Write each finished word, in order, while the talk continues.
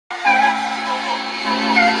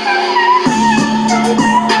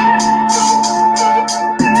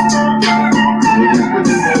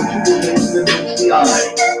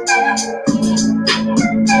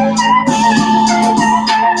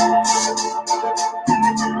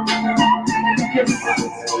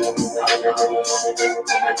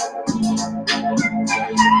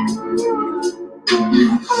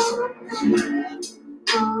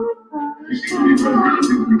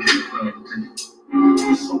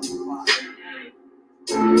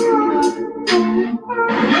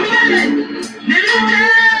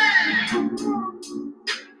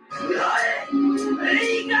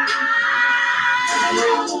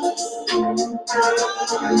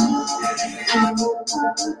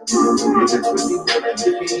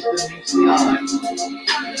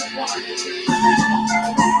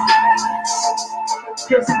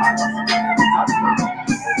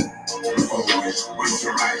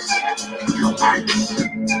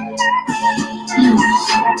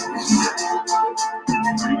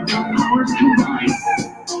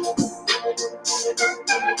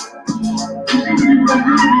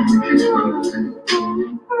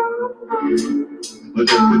But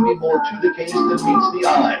there could be more to the case than meets the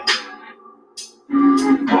eye.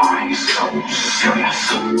 Why so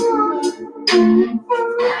serious?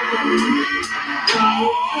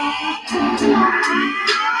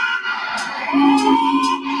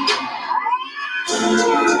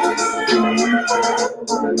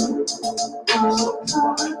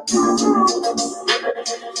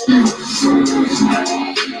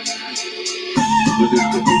 But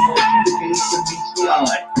there could be more to the case than meets the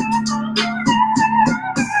eye.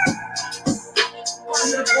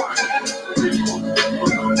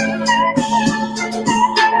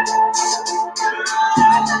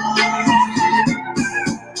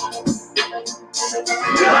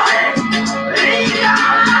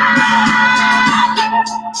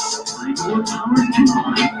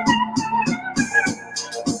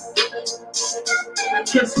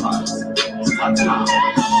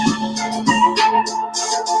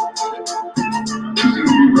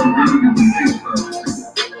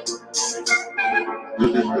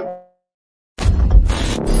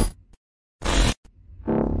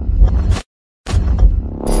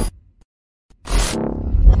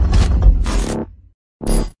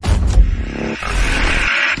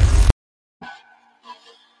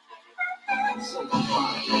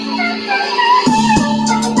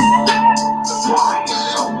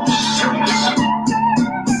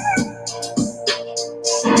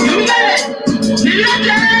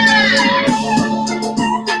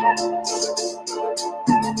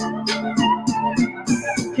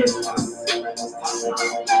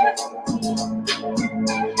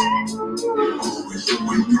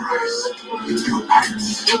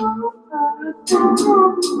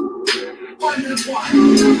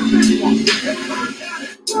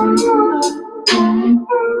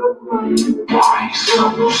 Why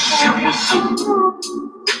so serious?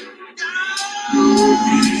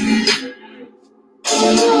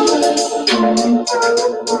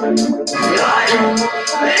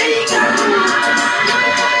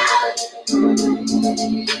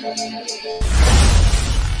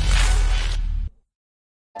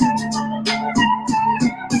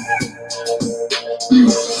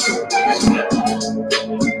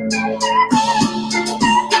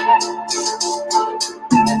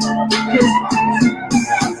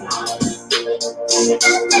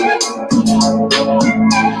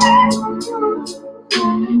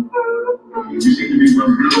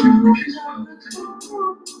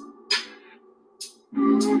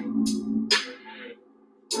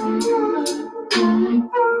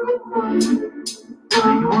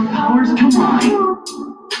 Your powers combine.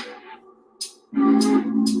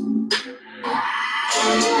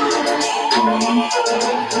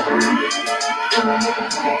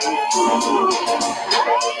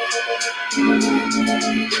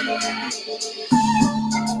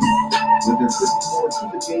 But there could be more to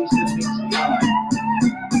the case than meets the eye.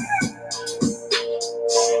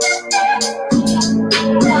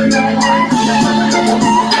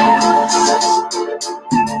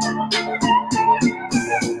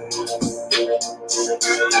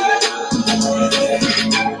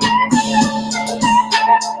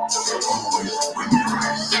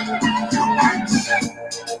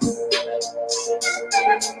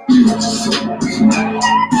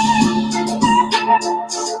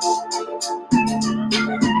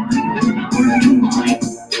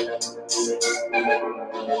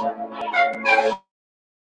 so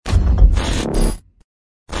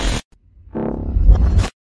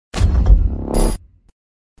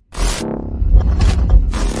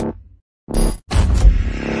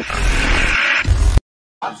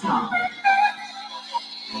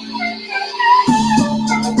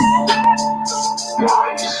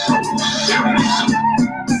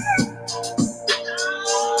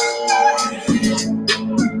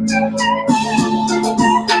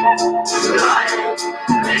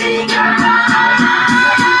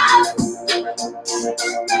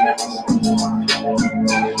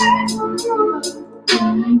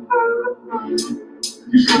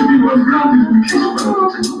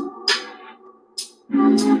But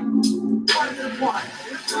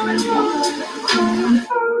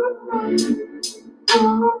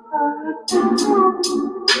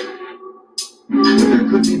there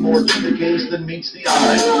could be more to the case than meets the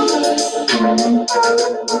eye.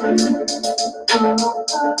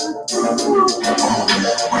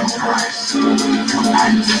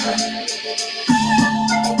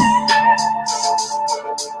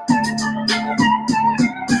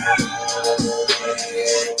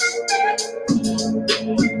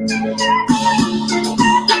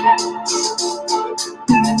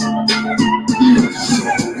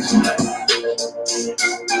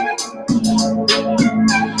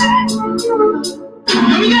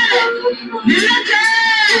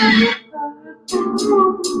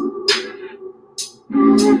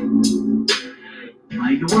 By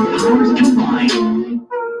your powers combined.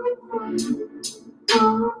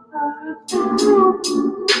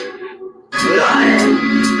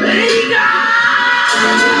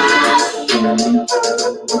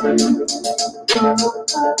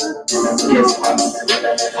 Yes,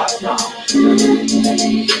 what now?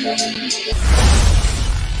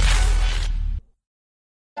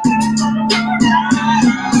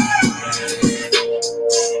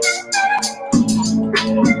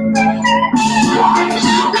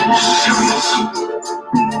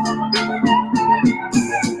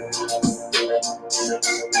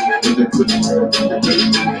 But there could be more to the case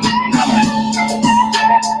than meets the eye.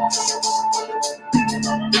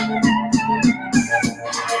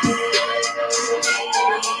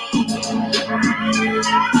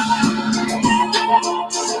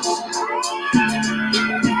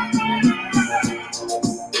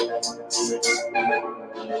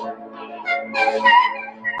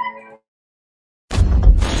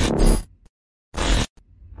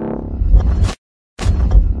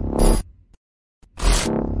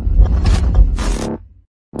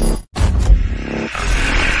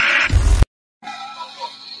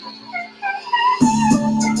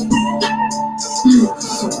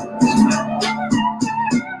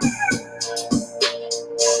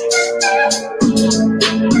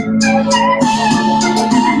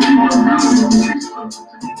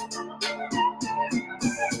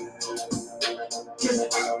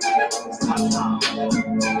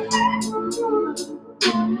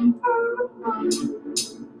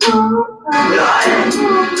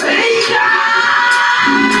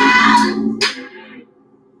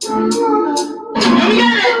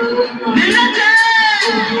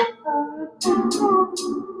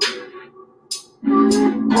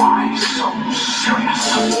 Why so serious?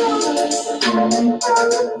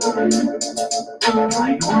 By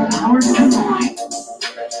your powers combined.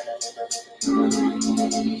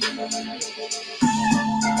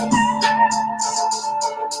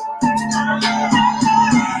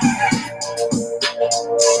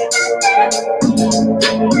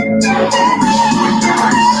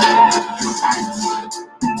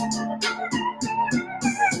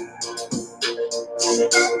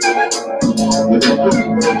 But there could be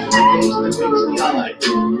more to the case than meets the eye.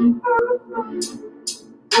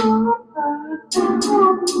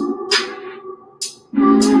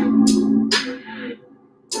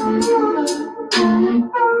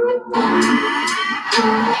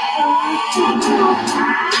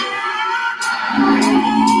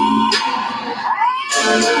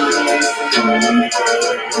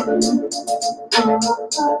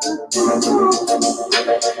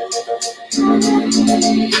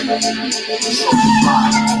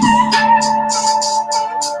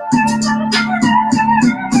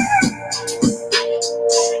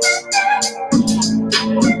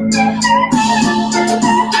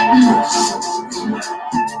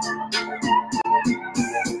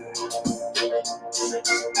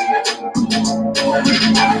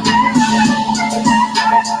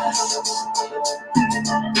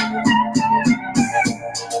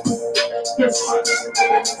 Yes,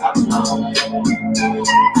 what now?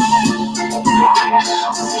 Why so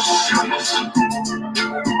serious?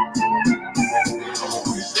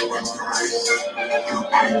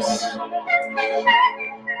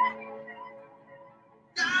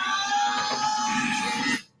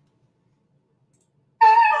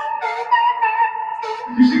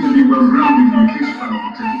 You seem to be well-rounded in case file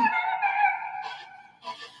detective.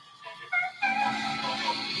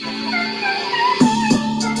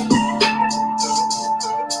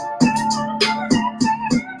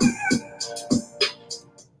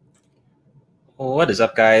 What is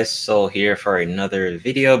up, guys? So here for another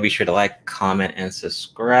video. Be sure to like, comment, and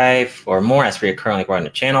subscribe for more as we are currently growing the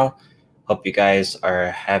channel. Hope you guys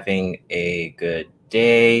are having a good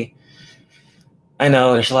day. I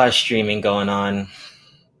know there's a lot of streaming going on.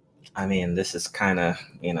 I mean, this is kind of,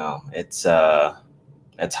 it's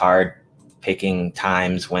it's hard picking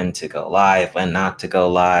times when to go live, when not to go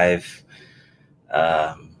live.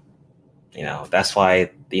 That's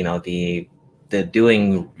why, the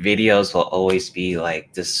doing videos will always be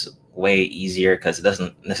like this way easier, because it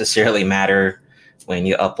doesn't necessarily matter when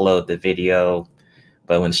you upload the video.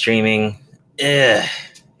 But when streaming, we're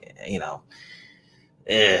not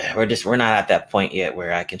at that point yet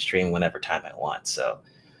where I can stream whenever time I want. So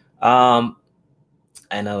I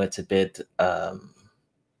know it's a bit a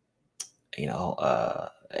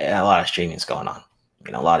lot of streaming's going on.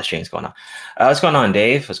 What's going on,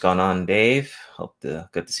 Dave?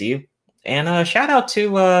 Good to see you. And shout out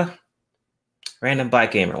to Random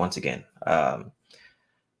Black Gamer once again.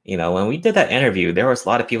 When we did that interview, there was a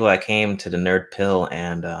lot of people that came to the Nerd Pill,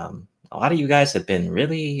 and a lot of you guys have been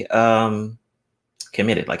really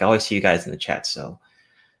committed. Like, I always see you guys in the chat, so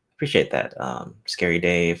appreciate that. Scary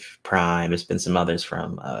Dave, Prime, there's been some others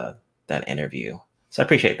from that interview, so I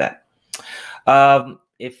appreciate that.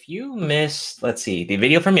 If you missed, let's see, the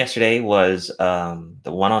video from yesterday was we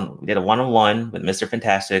did a one-on-one with Mr.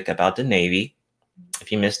 Fantastic about the Navy.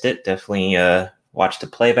 If you missed it, definitely watch the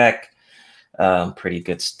playback. Pretty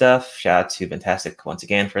good stuff. Shout out to Fantastic once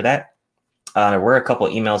again for that. There were a couple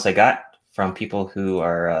emails I got from people who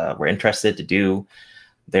were interested to do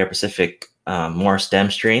their Pacific more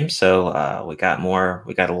STEM streams. So we got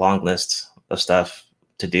a long list of stuff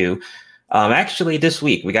to do. Actually, this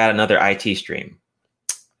week we got another IT stream.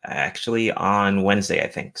 Actually, on Wednesday, I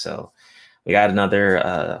think. So we got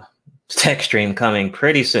another tech stream coming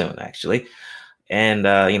pretty soon, actually. And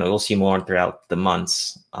we'll see more throughout the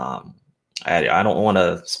months. I don't want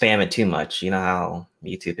to spam it too much. You know how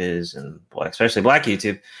YouTube is, and especially Black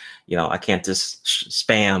YouTube. I can't just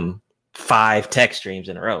spam 5 tech streams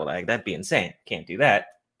in a row. Like, that'd be insane. Can't do that.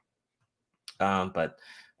 But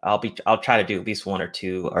I'll try to do at least 1 or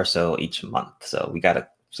 2 or so each month. So we got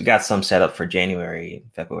some set up for January,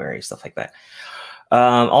 February, stuff like that.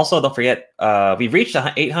 Also, don't forget, we've reached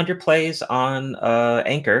 800 plays on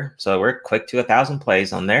Anchor, so we're quick to 1,000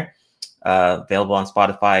 plays on there. Available on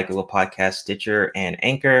Spotify, Google Podcasts, Stitcher, and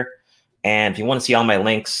Anchor. And if you want to see all my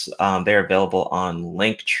links, they're available on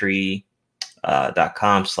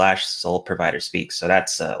linktree.com/soulproviderspeak. So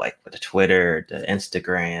that's like the Twitter, the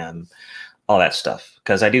Instagram, all that stuff.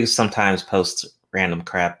 Because I do sometimes post random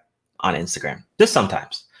crap on Instagram, just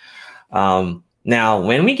sometimes. Now,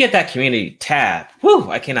 when we get that community tab,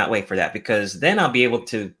 I cannot wait for that, because then I'll be able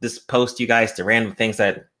to just post you guys to random things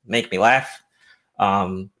that make me laugh.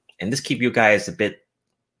 And just keep you guys a bit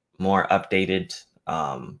more updated.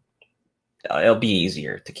 It'll be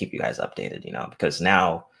easier to keep you guys updated, because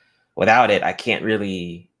now without it, I can't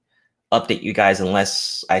really update you guys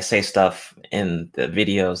unless I say stuff in the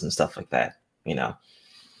videos and stuff like that,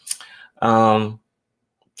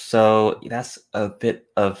 So that's a bit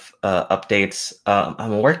of updates.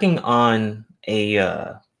 I'm working on a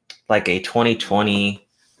 2020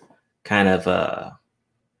 kind of a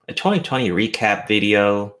 2020 recap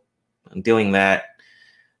video. I'm doing that.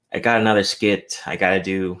 I got another skit I gotta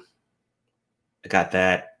do. I got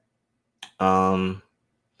that. I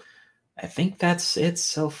think that's it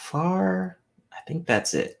so far. I think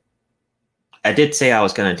that's it. I did say I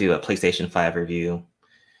was gonna do a PlayStation 5 review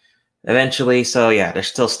eventually. So yeah, there's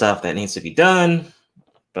still stuff that needs to be done,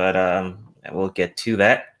 but we'll get to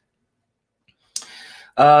that.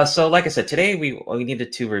 So like I said, today we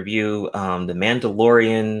needed to review The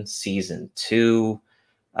Mandalorian Season 2.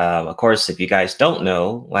 Of course, if you guys don't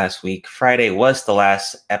know, last week, Friday, was the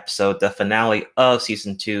last episode, the finale of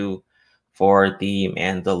Season 2 for The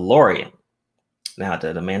Mandalorian. Now,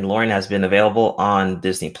 The Mandalorian has been available on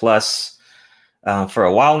Disney Plus for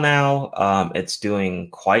a while now. It's doing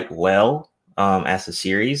quite well as a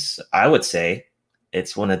series. I would say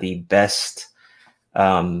it's one of the best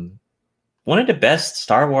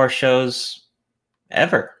Star Wars shows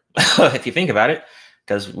ever, if you think about it,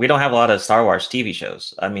 because we don't have a lot of Star Wars TV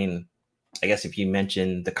shows. I mean, I guess if you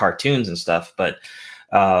mention the cartoons and stuff, but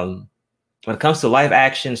when it comes to live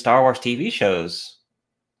action Star Wars TV shows,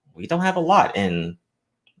 we don't have a lot. And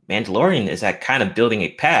Mandalorian is that kind of building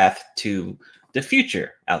a path to the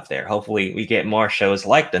future out there. Hopefully we get more shows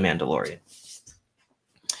like The Mandalorian.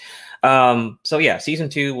 So yeah, Season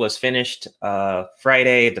 2 was finished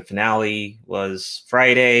Friday. The finale was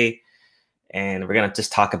Friday. And we're going to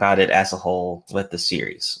just talk about it as a whole with the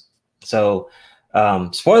series. So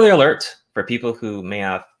spoiler alert for people who may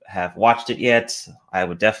not have watched it yet. I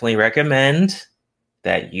would definitely recommend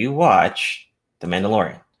that you watch The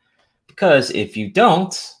Mandalorian. Because if you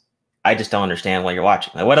don't, I just don't understand what you're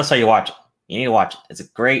watching. Like, what else are you watching? You need to watch it. It's a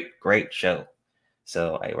great, great show.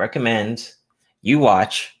 So I recommend you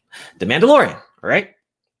watch The Mandalorian, all right?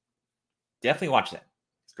 Definitely watch that.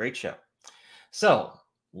 It's a great show. So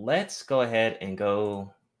let's go ahead and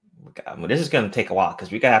go. This is going to take a while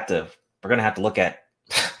because we're gonna have to look at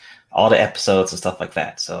all the episodes and stuff like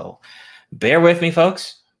that. So bear with me,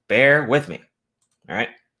 folks. Bear with me. All right.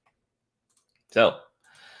 So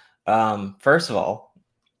first of all,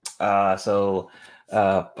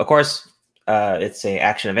 of course, it's a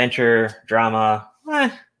action adventure drama,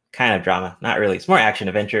 kind of drama, not really. It's more action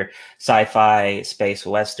adventure, sci-fi, space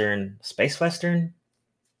western,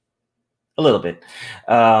 a little bit.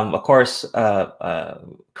 Of course,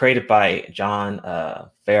 created by John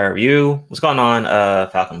Favreau. What's going on,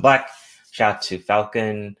 Falcon Black? Shout out to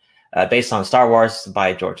Falcon. Based on Star Wars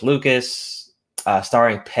by George Lucas,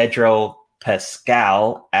 starring Pedro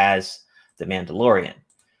Pascal as the Mandalorian.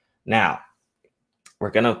 Now,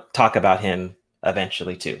 we're going to talk about him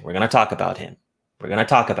eventually, too. We're going to talk about him.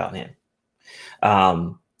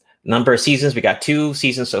 Number of seasons, we got 2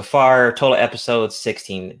 seasons so far. Total episodes,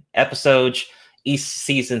 16 episodes. Each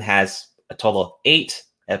season has a total of 8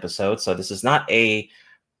 episodes. So this is not a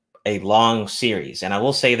long series. And I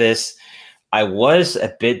will say this, I was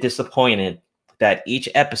a bit disappointed that each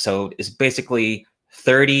episode is basically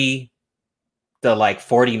 30 to like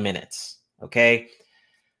 40 minutes. Okay.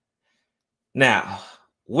 Now,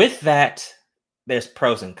 with that, there's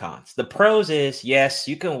pros and cons. The pros is, yes,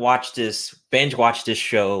 you can binge watch this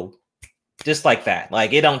show just like that.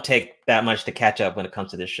 Like, it don't take that much to catch up when it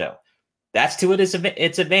comes to this show. That's to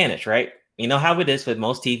its advantage, right? You know how it is with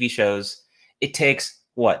most TV shows. It takes,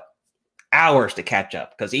 hours to catch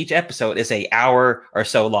up because each episode is an hour or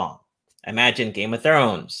so long. Imagine Game of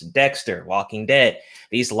Thrones, Dexter, Walking Dead,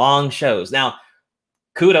 these long shows. Now,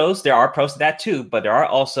 kudos, there are pros to that too, but there are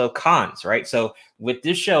also cons, right? So with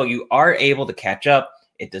this show, you are able to catch up.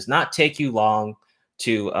 It does not take you long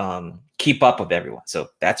to keep up with everyone. So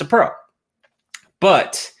that's a pro.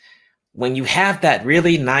 But when you have that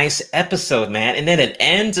really nice episode, man, and then it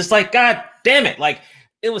ends, it's like, God damn it. Like,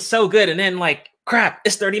 it was so good. And then like, crap,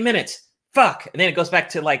 it's 30 minutes. Fuck. And then it goes back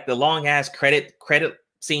to like the long ass credit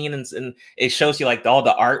scene and it shows you like all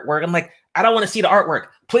the artwork. I'm like, I don't want to see the artwork.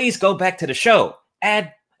 Please go back to the show.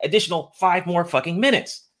 Add additional 5 more fucking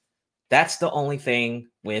minutes. That's the only thing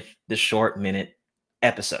with the short minute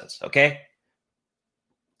episodes. Okay.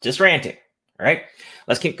 Just ranting. All right.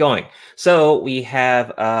 Let's keep going. So we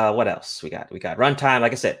have, what else? We got runtime.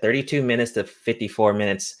 Like I said, 32 minutes to 54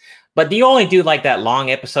 minutes, but you only do like that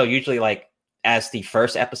long episode, usually like as the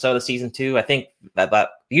first episode of season 2. I think that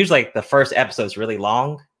usually like the first episode is really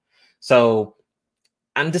long. So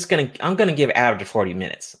I'm going to give average of 40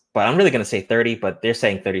 minutes, but I'm really going to say 30, but they're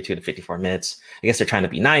saying 32 to 54 minutes. I guess they're trying to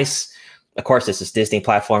be nice. Of course, this is Disney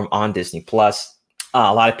platform on Disney Plus.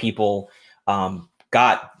 A lot of people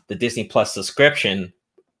got the Disney Plus subscription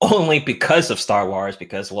only because of Star Wars,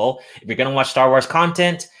 because, well, if you're going to watch Star Wars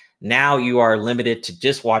content, now you are limited to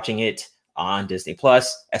just watching it on Disney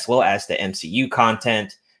Plus, as well as the MCU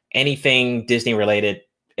content. Anything Disney related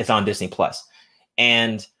is on Disney Plus.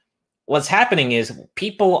 And what's happening is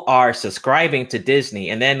people are subscribing to Disney,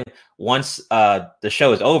 and then once the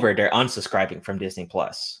show is over, they're unsubscribing from Disney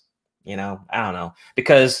Plus. You know, I don't know,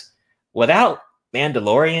 because without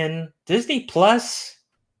Mandalorian, Disney Plus,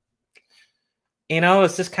 you know,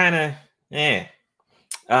 it's just kind of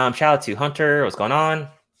shout out to Hunter. What's going on?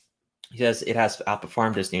 He says it has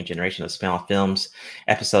outperformed this new generation of spin-off films,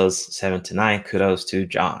 episodes 7 to 9. Kudos to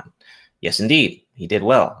John. Yes, indeed, he did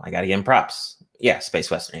well. I gotta give him props. Yeah,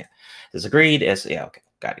 space western. Yeah. Disagreed. Yeah, okay.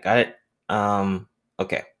 Got it.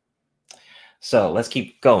 Okay. So let's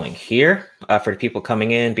keep going here. For the people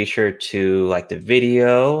coming in, be sure to like the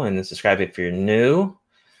video and subscribe if you're new.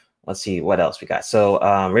 Let's see what else we got. So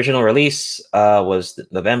original release was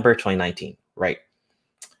November 2019, right?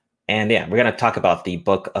 And yeah, we're going to talk about the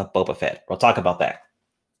Book of Boba Fett. We'll talk about that.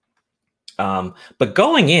 But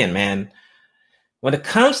going in, man, when it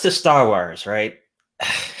comes to Star Wars, right?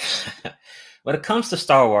 When it comes to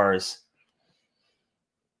Star Wars,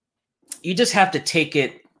 you just have to take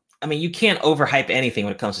it. I mean, you can't overhype anything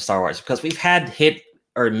when it comes to Star Wars because we've had hit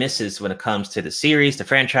or misses when it comes to the series, the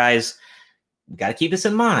franchise. You got to keep this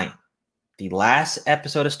in mind. The last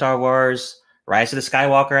episode of Star Wars, Rise of the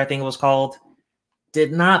Skywalker, I think it was called,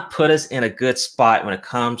 did not put us in a good spot when it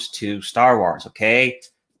comes to Star Wars, okay?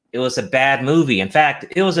 It was a bad movie. In fact,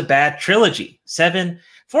 it was a bad trilogy. 7,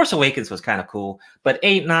 Force Awakens was kind of cool, but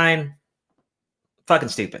 8, 9, fucking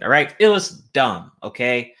stupid, all right? It was dumb,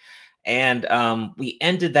 okay? And we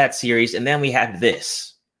ended that series, and then we had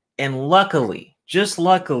this. And luckily, just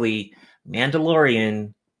luckily,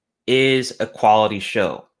 Mandalorian is a quality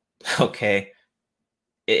show, okay?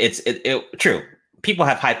 It's true. people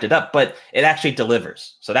have hyped it up, but it actually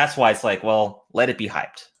delivers. So that's why it's like, well, let it be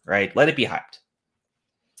hyped, right? Let it be hyped.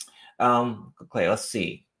 Okay, let's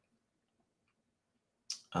see.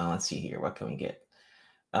 Let's see here. What can we get?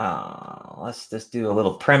 Let's just do a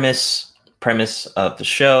little premise of the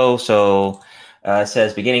show. So it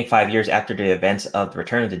says, beginning 5 years after the events of the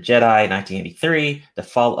Return of the Jedi, 1983, the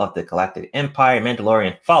fall of the Galactic Empire,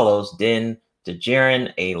 Mandalorian follows Din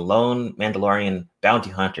Djarin, a lone Mandalorian bounty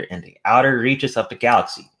hunter in the outer reaches of the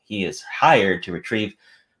galaxy. He is hired to retrieve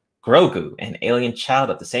Grogu, an alien child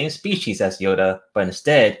of the same species as Yoda, but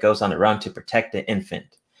instead goes on the run to protect the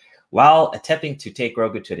infant. While attempting to take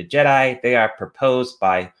Grogu to the Jedi, they are proposed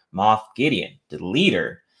by Moff Gideon, the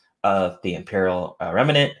leader of the Imperial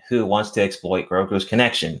Remnant, who wants to exploit Grogu's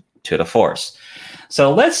connection to the Force.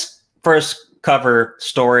 So let's first cover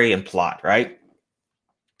story and plot, right?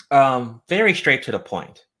 Very straight to the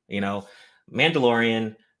point. You know,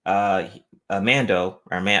 Mandalorian, Mando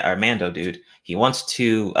dude, he wants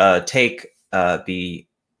to take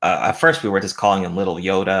at first we were just calling him Little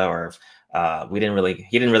Yoda, or he didn't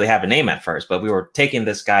really have a name at first, but we were taking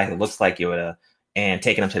this guy who looks like Yoda and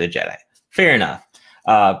taking him to the Jedi. Fair enough.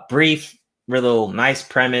 Brief, little nice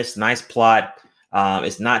premise, nice plot.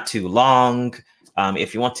 It's not too long.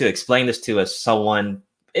 If you want to explain this to someone,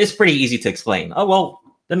 it's pretty easy to explain. Oh, well,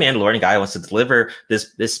 the Mandalorian guy wants to deliver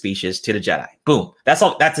this species to the Jedi. Boom. That's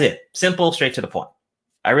all. That's it. Simple, straight to the point.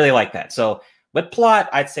 I really like that. So with plot,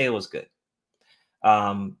 I'd say it was good.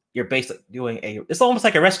 You're basically doing it's almost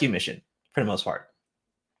like a rescue mission for the most part.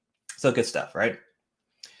 So good stuff, right?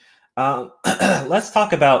 Let's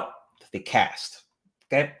talk about the cast.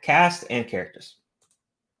 Okay, cast and characters.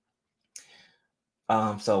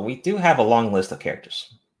 So we do have a long list of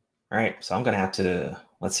characters. All right, so I'm gonna have to,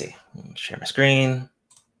 let's see, share my screen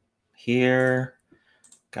here.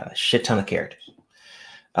 Got a shit ton of characters.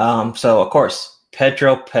 So of course,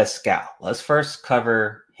 Pedro Pascal. Let's first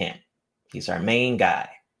cover him. He's our main guy.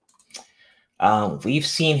 We've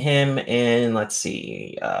seen him in, let's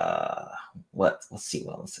see,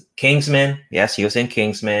 Kingsman. Yes, he was in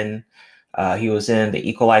Kingsman. He was in The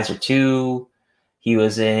Equalizer 2. He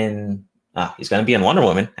was in, he's going to be in Wonder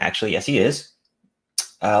Woman, actually. Yes, he is.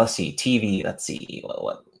 Let's see, TV. Let's see,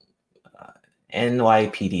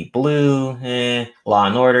 NYPD Blue, Law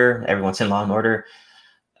and Order. Everyone's in Law and Order.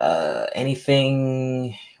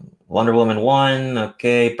 Anything, Wonder Woman 1,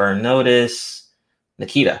 okay, Burn Notice,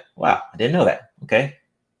 Nikita. Wow, I didn't know that. Okay,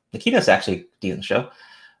 Nikita's actually a decent show.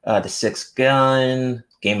 The Sixth Gun,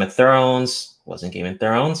 Game of Thrones, wasn't Game of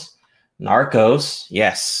Thrones. Narcos,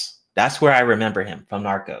 yes, that's where I remember him from.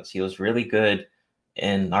 Narcos. He was really good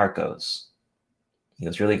in Narcos. He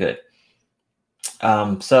was really good.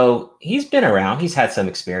 So he's been around. He's had some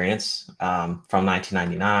experience from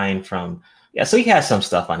 1999. So he has some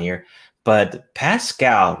stuff on here. But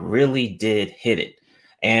Pascal really did hit it.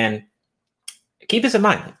 And keep this in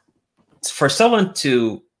mind. For someone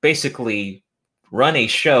to basically run a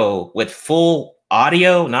show with full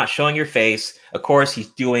audio, not showing your face, of course, he's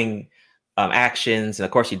doing actions. And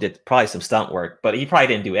of course, he did probably some stunt work, but he probably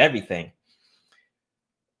didn't do everything.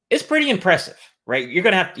 It's pretty impressive, right? You're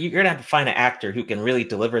gonna have to find an actor who can really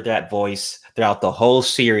deliver that voice throughout the whole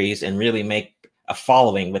series and really make a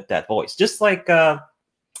following with that voice. Just like from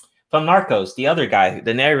Narcos, the other guy,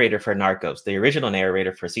 the narrator for Narcos, the original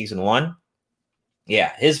narrator for season 1.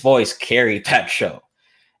 Yeah, his voice carried that show.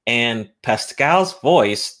 And Pascal's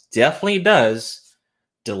voice definitely does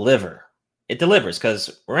deliver. It delivers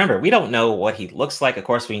because, remember, we don't know what he looks like. Of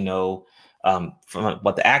course, we know from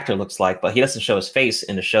what the actor looks like, but he doesn't show his face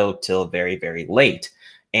in the show till very, very late.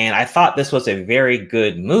 And I thought this was a very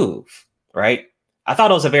good move, right? I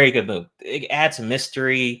thought it was a very good move. It adds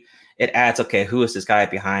mystery. It adds, okay, who is this guy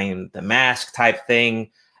behind the mask type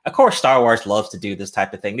thing? Of course, Star Wars loves to do this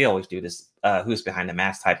type of thing. They always do this who's behind the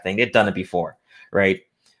mask type thing. They've done it before, right?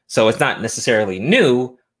 So it's not necessarily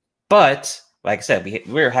new, but like I said,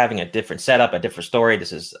 we're having a different setup, a different story.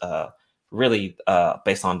 This is really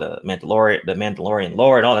based on the Mandalorian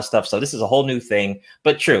lore and all that stuff. So this is a whole new thing,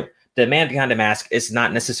 but true. The man behind the mask is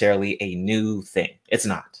not necessarily a new thing. It's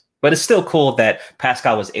not, but it's still cool that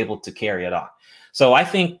Pascal was able to carry it on. So I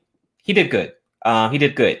think he did good. He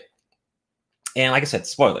did good. And like I said,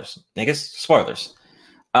 spoilers.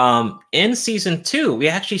 In season 2, we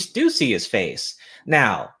actually do see his face.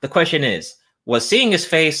 Now, the question is, was seeing his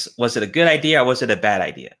face, was it a good idea or was it a bad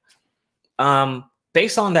idea?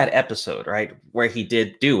 Based on that episode, right, where he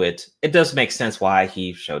did do it, it does make sense why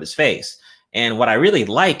he showed his face. And what I really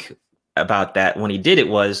like about that when he did it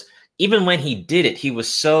was, even when he did it, he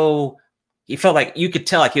felt like you could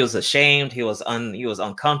tell like he was ashamed, he was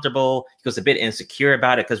uncomfortable, he was a bit insecure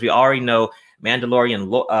about it, because we already know Mandalorian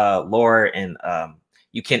lore, and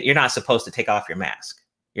you're not supposed to take off your mask.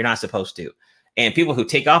 You're not supposed to. And people who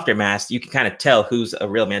take off their masks, you can kind of tell who's a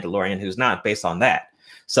real Mandalorian, who's not, based on that.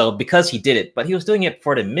 So because he did it, but he was doing it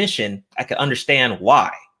for the mission, I could understand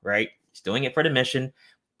why, right? He's doing it for the mission,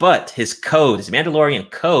 but his code, his Mandalorian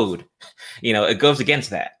code, it goes against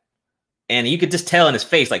that. And you could just tell in his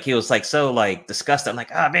face, like he was like so like disgusted. I'm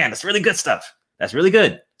like, oh man, that's really good stuff. That's really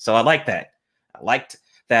good. So I like that. I liked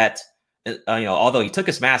that, although he took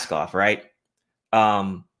his mask off, right?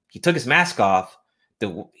 He took his mask off.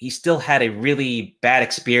 He still had a really bad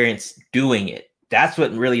experience doing it. That's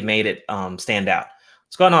what really made it stand out.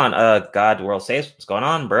 What's going on? God World Saves. What's going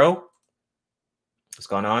on, bro? What's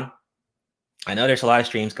going on? I know there's a lot of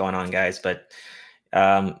streams going on, guys, but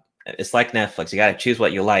it's like Netflix. You got to choose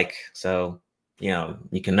what you like. So,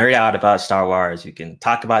 you can nerd out about Star Wars. You can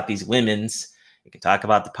talk about these women's. You can talk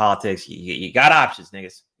about the politics. You got options,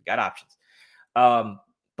 niggas. You got options.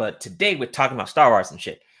 But today we're talking about Star Wars and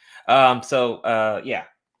shit. Yeah.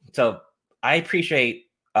 So I appreciate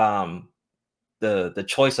the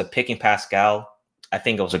choice of picking Pascal. I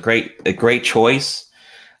think it was a great choice.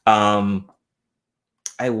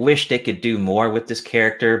 I wish they could do more with this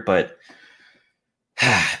character, but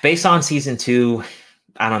based on season 2,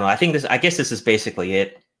 I don't know. I guess this is basically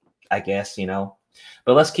it. I guess,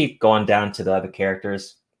 but let's keep going down to the other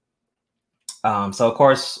characters. So of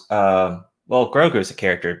course, Grogu is a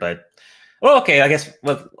character, but okay. I guess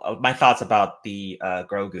with my thoughts about the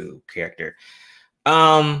Grogu character.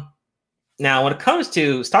 Now, when it comes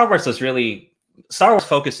to Star Wars, Star Wars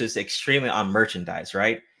focuses extremely on merchandise,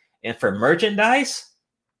 right? And for merchandise,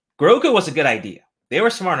 Grogu was a good idea. They were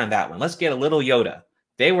smart on that one. Let's get a little Yoda.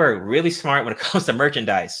 They were really smart when it comes to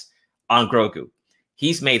merchandise on Grogu.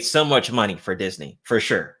 He's made so much money for Disney, for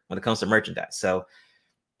sure, when it comes to merchandise. So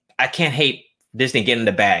I can't hate Disney getting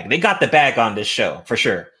the bag. They got the bag on this show, for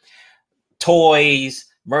sure. Toys,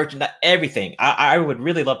 merchandise, everything. I would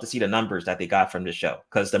really love to see the numbers that they got from this show,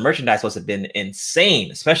 because the merchandise must have been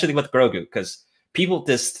insane, especially with Grogu, because people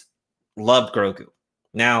just loved Grogu.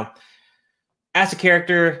 Now, as a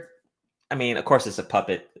character, I mean, of course, it's a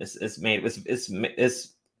puppet. It's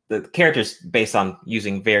the character's based on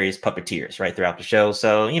using various puppeteers, right, throughout the show.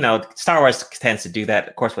 So, Star Wars tends to do that,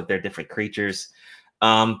 of course, with their different creatures.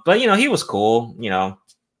 But he was cool,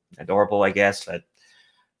 adorable, I guess. But,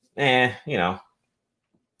 can't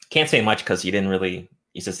say much because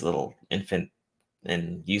he's just a little infant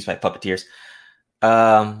and used by puppeteers.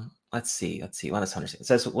 Let's see. What does Hunter say? It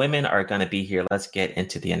says women are going to be here. Let's get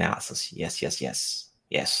into the analysis. Yes.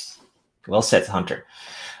 Well said, Hunter.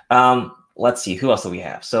 Let's see. Who else do we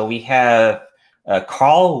have? So we have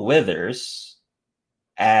Carl Weathers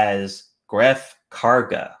as Greff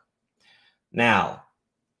Karga. Now,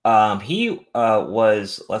 he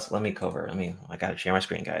was. Let me cover. I gotta share my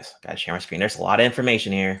screen, guys. There's a lot of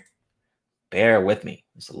information here. Bear with me.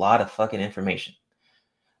 There's a lot of fucking information.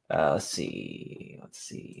 Let's see.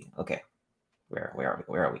 Okay, where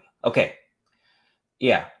are we? Okay,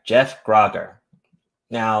 yeah, Jeff Groger.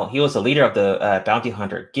 Now, he was the leader of the Bounty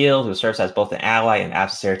Hunter Guild, who serves as both an ally and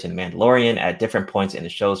adversary to the Mandalorian at different points in the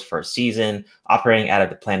show's first season. Operating out of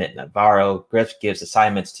the planet Navarro, Greff gives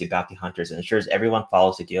assignments to bounty hunters and ensures everyone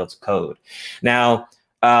follows the Guild's code. Now,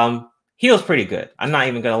 he was pretty good. I'm not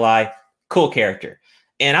even going to lie. Cool character.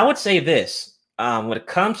 And I would say this, when it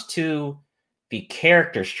comes to the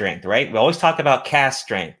character strength, right? We always talk about cast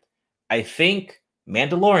strength. I think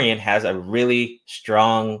Mandalorian has a really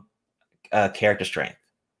strong character strength.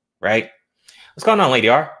 Right? What's going on, Lady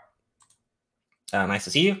R? Nice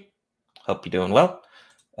to see you. Hope you're doing well.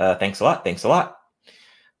 Thanks a lot.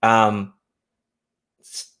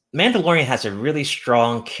 Mandalorian has a really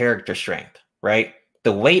strong character strength, right?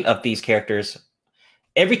 The weight of these characters,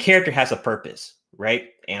 every character has a purpose, right?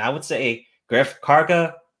 And I would say Greff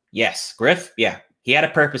Karga, yes. Greff, yeah. He had a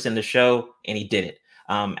purpose in the show and he did it.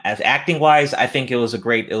 As acting wise, I think it was a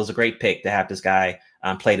great pick to have this guy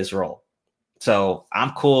play this role. So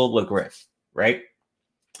I'm cool with Greff, right?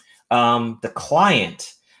 The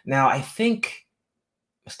Client. Now, I think,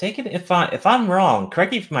 mistaken if I'm wrong,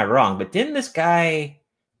 correct me if I'm wrong, but didn't this guy,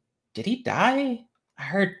 did he die? I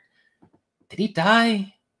heard, did he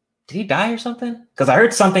die? Did he die or something? Because I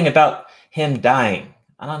heard something about him dying.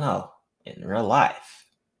 I don't know, in real life.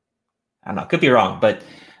 I don't know, could be wrong, but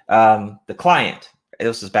The Client,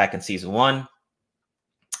 this was back in season 1.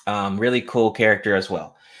 Really cool character as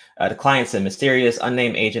well. The Client's a mysterious,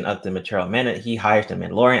 unnamed agent of the Material Man. He hires the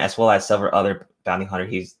Mandalorian as well as several other bounty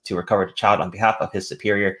hunters to recover the child on behalf of his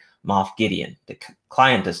superior, Moff Gideon. The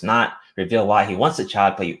Client does not reveal why he wants the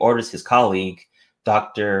child, but he orders his colleague,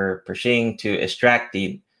 Dr. Pershing, to extract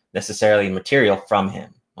the necessarily material from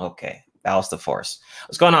him. Okay, that was the Force.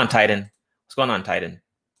 What's going on, Titan? What's going on, Titan?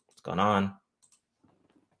 What's going on?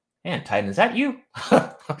 Man, Titan, is that you?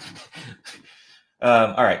 All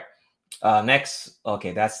right. Next,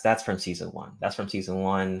 okay, that's from season 1. That's from season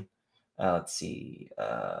 1. Let's see.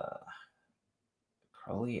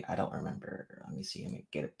 Crowley, I don't remember. Let me see. Let me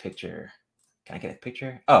get a picture. Can I get a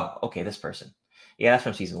picture? Oh, okay, this person. Yeah, that's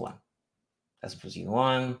from season 1. That's from season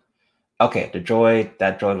 1. Okay, the droid.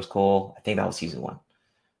 That droid was cool. I think that was season 1.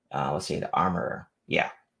 Let's see, the armorer.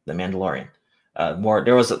 Yeah, the Mandalorian.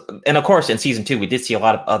 There was, and of course, in season 2, we did see a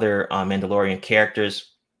lot of other Mandalorian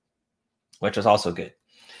characters, which was also good.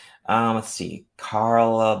 Let's see,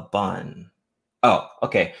 Carla Bunn. Oh,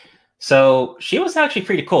 okay. So she was actually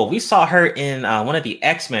pretty cool. We saw her in one of the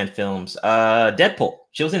X-Men films, Deadpool.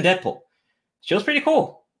 She was in Deadpool. She was pretty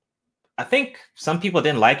cool. I think some people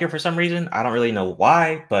didn't like her for some reason. I don't really know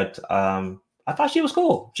why, but I thought she was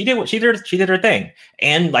cool. She did what she did. She did her thing.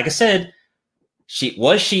 And like I said, she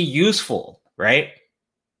useful, right?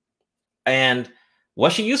 And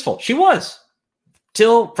was she useful? She was.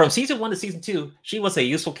 Till from season 1 to season 2, she was a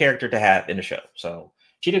useful character to have in the show. So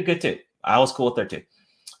she did good too. I was cool with her too.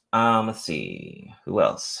 Let's see. Who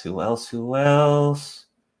else?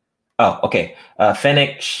 Oh, okay.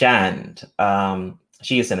 Fennec Shand.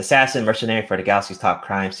 She is an assassin mercenary for the galaxy's top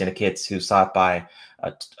crime syndicates who sought by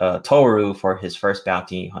Toru for his first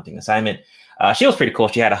bounty hunting assignment. She was pretty cool.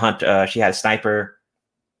 She had a sniper.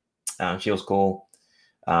 She was cool.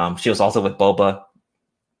 She was also with Boba.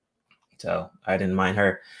 So I didn't mind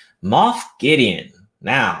her. Moff Gideon.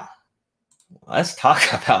 Now, let's talk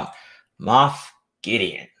about Moff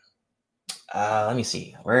Gideon. Let me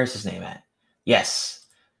see. Where is his name at? Yes.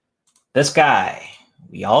 This guy.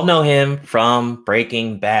 We all know him from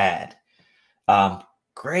Breaking Bad.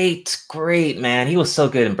 Great, man. He was so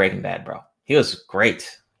good in Breaking Bad, bro. He was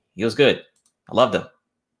great. He was good. I loved him.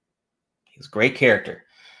 He was a great character.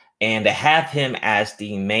 And to have him as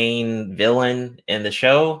the main villain in the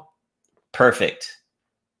show, perfect.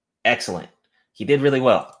 Excellent. He did really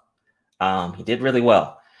well.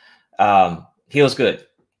 He was good.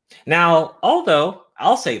 Now, although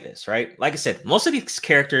I'll say this, right? Like I said, most of these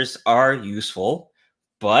characters are useful,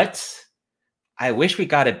 but I wish we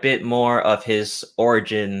got a bit more of his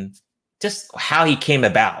origin, just how he came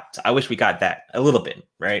about. I wish we got that a little bit,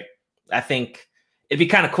 right? I think it'd be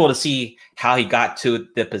kind of cool to see how he got to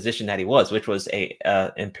the position that he was, which was a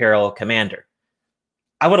Imperial commander.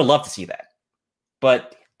 I would have loved to see that,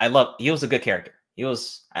 but he was a good character.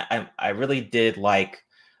 I really did like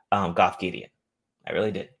Moff Gideon. I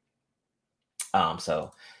really did.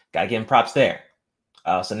 So gotta give him props there.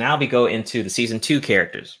 So now we go into the season 2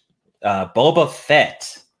 characters. Boba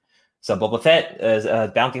Fett. So Boba Fett is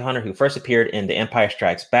a bounty hunter who first appeared in The Empire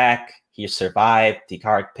Strikes Back. He survived the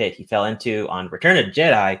Karg pit he fell into on Return of the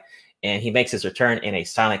Jedi, and he makes his return in a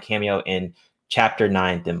silent cameo in Chapter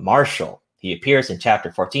 9, The Marshal. He appears in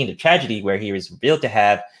Chapter 14, The Tragedy, where he is revealed to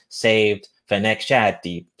have saved Fennec Shand,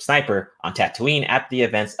 the sniper, on Tatooine after the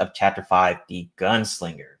events of Chapter 5, The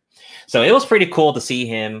Gunslinger. So it was pretty cool to see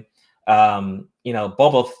him,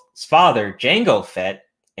 Boba's father, Jango Fett,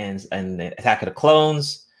 and the Attack of the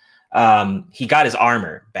Clones. He got his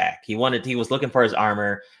armor back. He was looking for his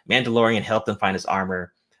armor. Mandalorian helped him find his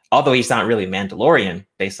armor. Although he's not really Mandalorian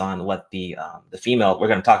based on what the female, we're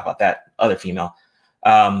going to talk about that other female.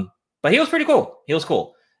 But he was pretty cool. He was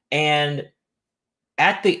cool. And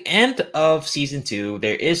at the end of season 2,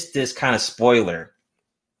 there is this kind of spoiler,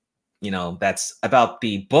 that's about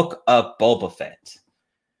the book of Boba Fett.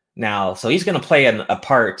 Now, so he's going to play a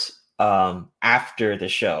part after the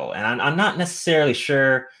show. And I'm not necessarily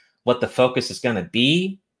sure what the focus is going to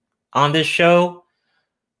be on this show.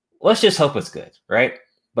 Let's just hope it's good, right?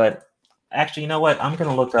 But actually, you know what? I'm going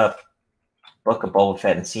to look up Book of Boba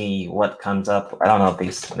Fett and see what comes up. I don't know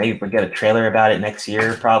if maybe we get a trailer about it next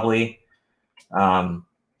year, probably.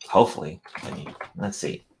 Hopefully. Let's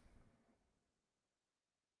see.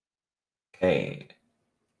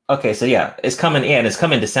 Okay, so yeah, it's coming in. It's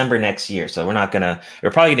coming December next year. So we're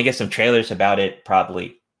probably gonna get some trailers about it,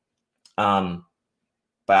 probably. But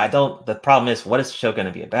the problem is, what is the show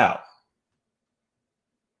gonna be about?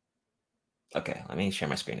 Okay, let me share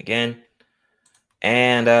my screen again.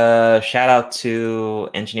 And shout out to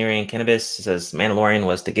Engineering Cannabis. It says Mandalorian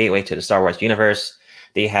was the gateway to the Star Wars universe.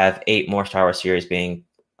 They have 8 more Star Wars series being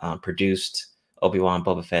produced. Obi-Wan,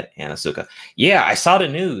 Boba Fett, and Ahsoka. Yeah, I saw the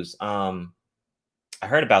news. I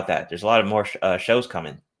heard about that. There's a lot of more shows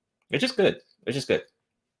coming, which is good.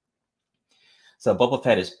 So Boba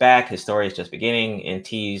Fett is back. His story is just beginning and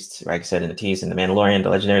teased, like I said, in the tease in The Mandalorian. The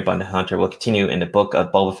legendary bounty hunter will continue in the book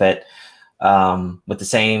of Boba Fett. with the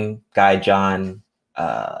same guy, John.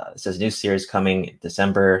 It says new series coming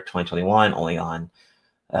December 2021, only on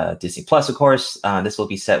Disney Plus, of course. This will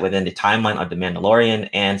be set within the timeline of The Mandalorian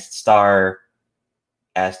and star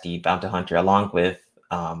as the bounty hunter, along with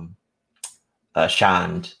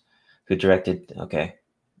Shand, who directed. Okay,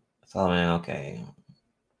 Solomon. Okay.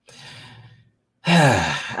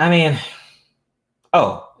 I mean,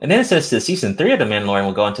 oh, and then it says the season 3 of The Mandalorian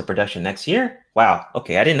will go into production next year. Wow.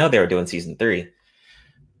 Okay, I didn't know they were doing season 3.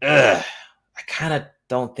 Ugh. I kind of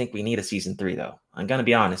don't think we need a season 3, though. I'm gonna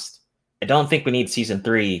be honest. I don't think we need season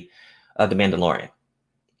 3 of The Mandalorian.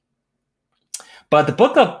 But the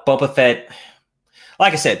book of Boba Fett,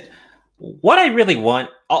 like I said, what I really want.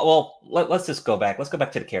 Oh, well, let's just go back. Let's go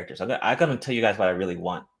back to the characters. I'm gonna tell you guys what I really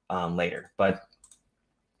want later. But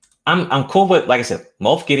I'm cool with, like I said,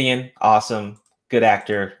 Moff Gideon, awesome, good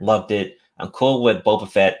actor, loved it. I'm cool with Boba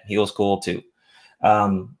Fett. He was cool too.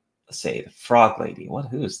 Let's say the Frog Lady.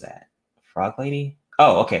 Who is that? Frog Lady?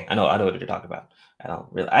 Oh, okay. I know what you're talking about.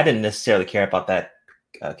 I didn't necessarily care about that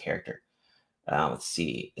character. Let's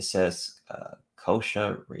see. It says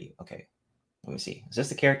Kosha Reeve. Okay, let me see. Is this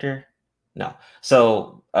the character? No.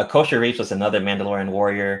 So Kosha Reeves was another Mandalorian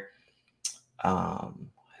warrior.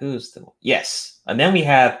 Yes. And then we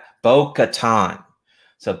have Bo-Katan.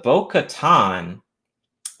 So Bo-Katan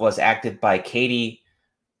was acted by Katie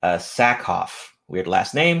Sackhoff, weird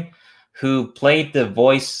last name, who played the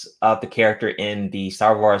voice of the character in the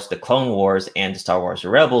Star Wars The Clone Wars and the Star Wars The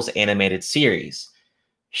Rebels animated series.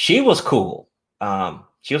 She was cool.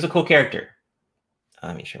 She was a cool character.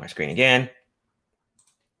 Let me share my screen again.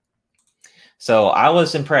 So I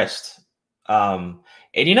was impressed. And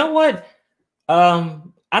you know what?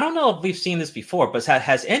 I don't know if we've seen this before, but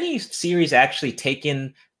has any series actually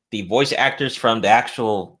taken the voice actors from the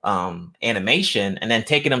actual animation and then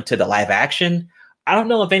taken them to the live action? I don't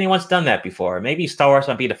know if anyone's done that before. Maybe Star Wars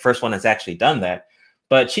might be the first one that's actually done that,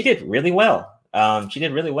 but she did really well. She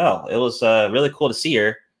did really well. It was really cool to see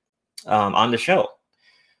her on the show.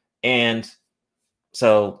 And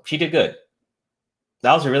so she did good.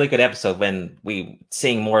 That was a really good episode when we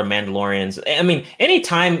seeing more Mandalorians. I mean,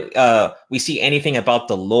 anytime we see anything about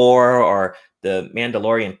the lore or the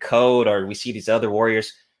Mandalorian code, or we see these other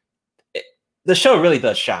warriors, the show really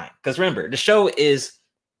does shine. Because remember, the show is,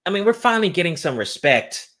 I mean, we're finally getting some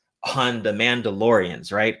respect on the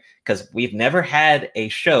Mandalorians, right? Because we've never had a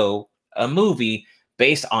show, a movie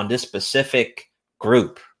based on this specific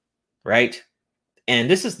group, right? And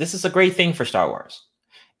this is a great thing for Star Wars.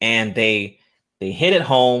 And they hit it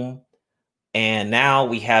home, and now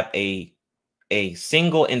we have a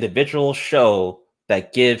single individual show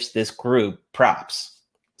that gives this group props.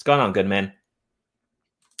 What's going on, good man?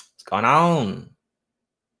 What's going on?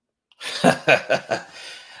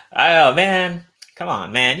 I know, man. Come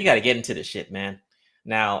on, man. You got to get into this shit, man.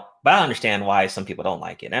 Now, but I understand why some people don't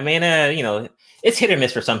like it. I mean, it's hit or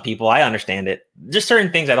miss for some people. I understand it. Just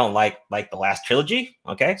certain things I don't like the last trilogy.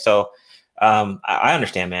 Okay, so I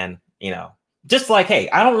understand, man. Just like, hey,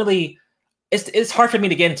 I don't really. It's hard for me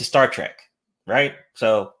to get into Star Trek, right?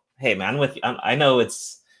 So, hey, man, I'm with you. I know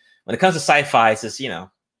it's when it comes to sci-fi, it's just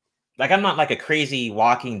like I'm not like a crazy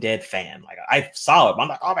Walking Dead fan. Like I saw it, but I'm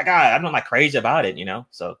like, oh my god, I'm not like crazy about it,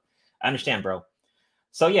 So I understand, bro.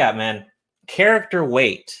 So yeah, man. Character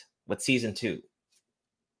weight with season 2.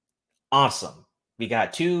 Awesome. We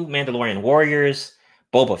got 2 Mandalorian warriors,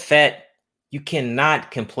 Boba Fett. You cannot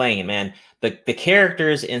complain, man. The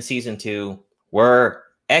characters in season 2 were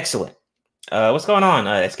excellent. What's going on,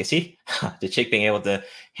 SKC? The chick being able to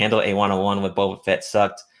handle a one-on-one with Boba Fett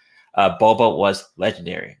sucked. Boba was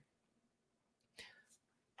legendary.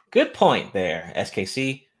 Good point there,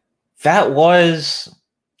 SKC. That was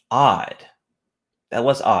odd.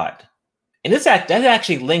 And that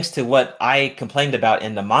actually links to what I complained about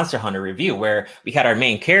in the Monster Hunter review, where we had our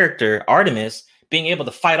main character, Artemis, being able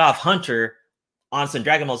to fight off Hunter on some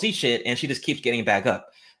Dragon Ball Z shit, and she just keeps getting back up.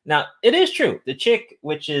 Now, it is true. The chick,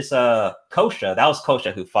 which is Kosha, that was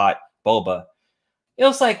Kosha who fought Boba. It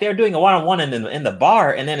was like they're doing a one-on-one in the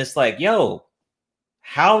bar, and then it's like, yo,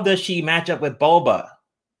 how does she match up with Boba?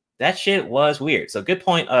 That shit was weird. So good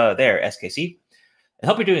point there, SKC. I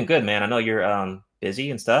hope you're doing good, man. I know you're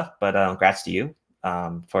busy and stuff, but congrats to you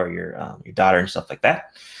for your daughter and stuff like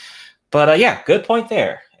that. But yeah, good point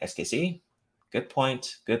there, SKC. Good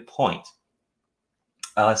point.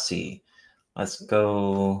 Let's see. Let's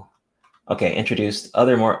go. Okay, introduced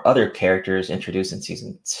other characters introduced in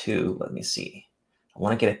season 2. Let me see. I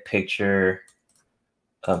want to get a picture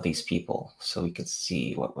of these people so we can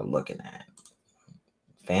see what we're looking at.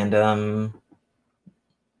 Fandom.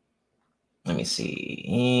 Let me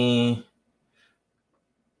see.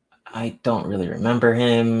 I don't really remember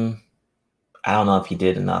him. I don't know if he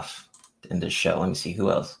did enough in this show. Let me see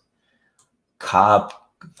who else. Cobb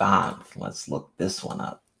Vanth. Let's look this one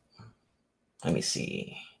up. Let me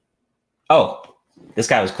see. Oh, this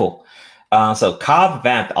guy was cool. So Cobb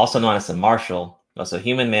Vanth, also known as the Marshal, was a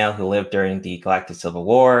human male who lived during the Galactic Civil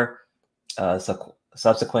War.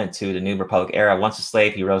 Subsequent to the New Republic era, once a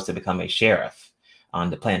slave, he rose to become a sheriff on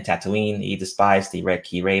the planet Tatooine. He despised the Red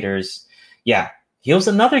Key Raiders. Yeah, he was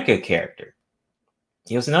another good character.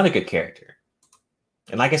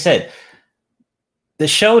 And like I said, the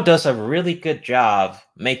show does a really good job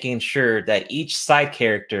making sure that each side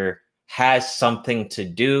character has something to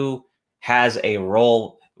do, has a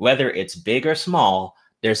role, whether it's big or small.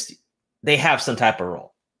 They have some type of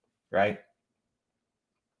role, right?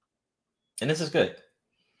 And this is good.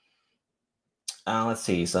 Let's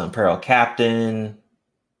see. So Imperial Captain,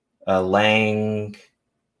 Lang,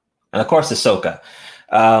 and of course Ahsoka,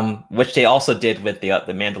 which they also did with the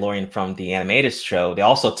Mandalorian from the animated show. They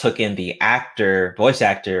also took in the voice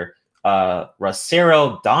actor,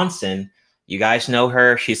 Rosario Dawson. You guys know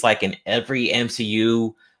her. She's like in every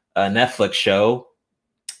MCU Netflix show.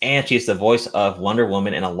 And she's the voice of Wonder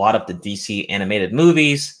Woman in a lot of the DC animated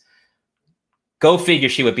movies. Go figure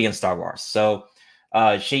she would be in Star Wars. So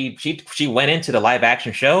she went into the live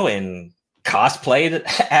action show and cosplayed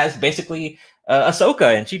as basically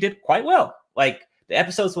Ahsoka, and she did quite well. Like the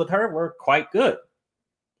episodes with her were quite good.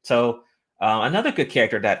 So another good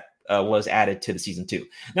character that was added to the season 2.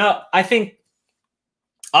 Now I think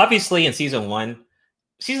obviously in season one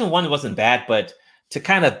wasn't bad, but to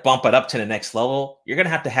kind of bump it up to the next level, you're gonna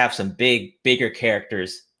have to have some bigger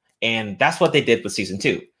characters, and that's what they did with season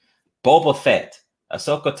 2. Boba Fett,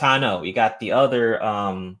 Ahsoka Tano. You got the other,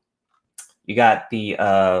 you got the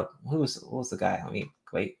what was the guy? I mean,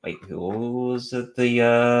 wait, who was it?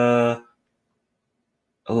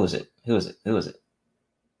 Who was it?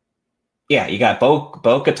 Yeah, you got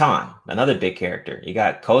Bo-Katan, another big character. You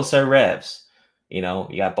got Kosa Revs. You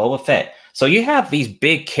got Boba Fett. So you have these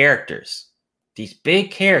big characters,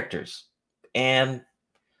 and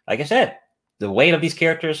like I said, the weight of these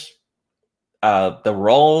characters, the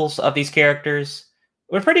roles of these characters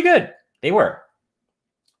were pretty good. They were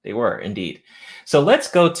indeed. So let's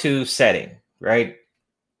go to setting, right?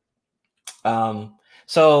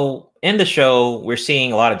 So in the show, we're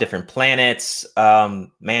seeing a lot of different planets.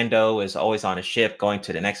 Mando is always on a ship going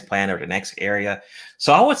to the next planet or the next area.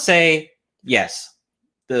 So I would say, yes,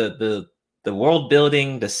 the world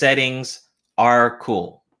building, the settings are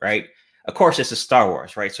cool, right? Of course, this is Star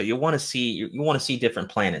Wars, right? So you want to see different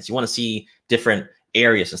planets. You want to see different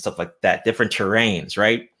areas and stuff like that, different terrains,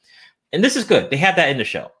 right? And this is good. They have that in the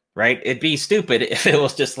show, right? It'd be stupid if it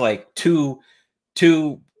was just like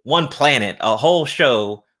one planet, a whole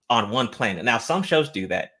show on one planet. Now, some shows do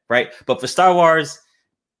that, right? But for Star Wars,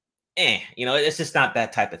 it's just not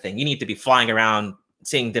that type of thing. You need to be flying around,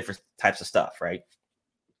 seeing different types of stuff, right?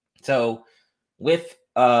 So with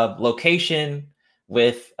location,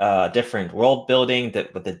 with different world building,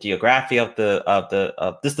 with the geography of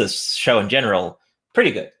the show in general,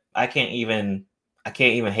 pretty good. I can't even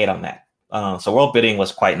hate on that. So world building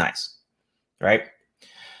was quite nice, right?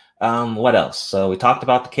 What else? So we talked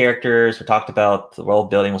about the characters. We talked about the world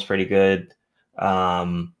building was pretty good.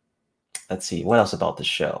 Let's see, what else about the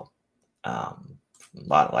show? A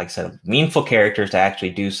lot, like I said, meaningful characters to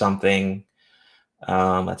actually do something.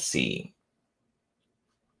 Let's see.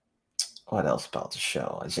 What else about the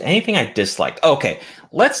show? Is there anything I disliked? Okay,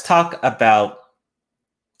 let's talk about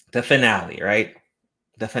the finale, right?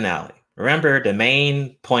 The finale. Remember, the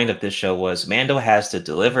main point of this show was Mando has to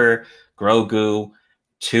deliver Grogu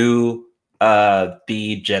to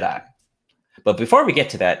the Jedi. But before we get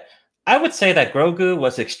to that, I would say that Grogu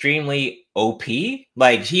was extremely OP.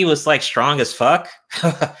 Like, he was like strong as fuck.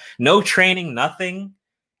 No training, nothing.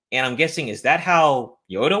 And I'm guessing, is that how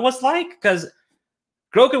Yoda was like? Because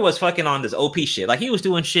Grogu was fucking on this OP shit. Like, he was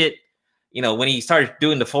doing shit, when he started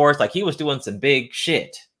doing the Force, like he was doing some big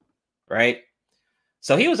shit, right?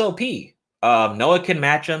 So he was OP. No one can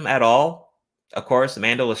match him at all. Of course,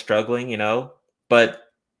 Mando was struggling, but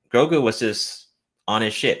Grogu was just on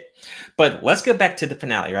his shit. But let's get back to the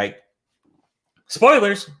finale, right?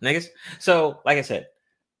 Spoilers, niggas. So, like I said,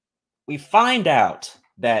 we find out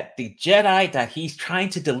that the Jedi that he's trying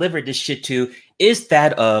to deliver this shit to is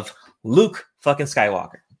that of Luke fucking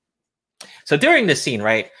Skywalker. So during this scene,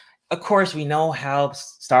 right, of course, we know how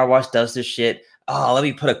Star Wars does this shit. Oh, let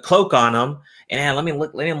me put a cloak on him and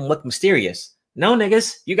let him look mysterious. No,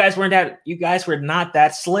 niggas, you guys weren't that. You guys were not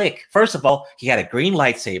that slick. First of all, he had a green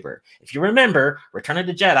lightsaber. If you remember, Return of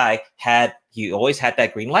the Jedi he always had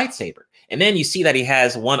that green lightsaber, and then you see that he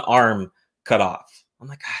has one arm cut off. I'm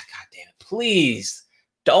like, God damn it! Please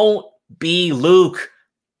don't be Luke.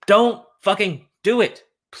 Don't fucking do it,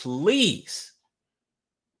 please.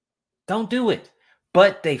 Don't do it.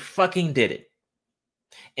 But they fucking did it.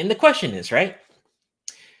 And the question is, right?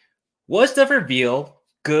 Was the reveal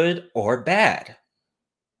good or bad?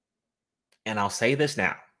 And I'll say this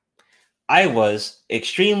now. I was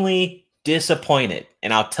extremely disappointed,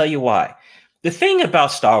 and I'll tell you why. The thing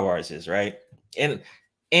about Star Wars is, right? And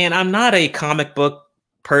I'm not a comic book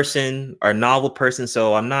person or novel person,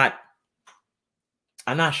 so I'm not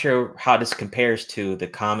sure how this compares to the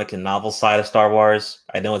comic and novel side of Star Wars.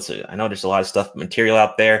 I know there's a lot of stuff material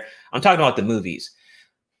out there. I'm talking about the movies.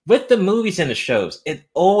 With the movies and the shows, it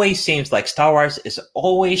always seems like Star Wars is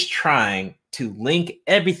always trying to link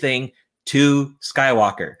everything to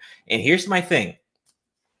Skywalker. And here's my thing.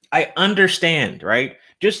 I understand, right?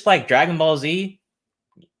 Just like Dragon Ball Z,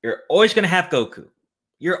 you're always going to have Goku.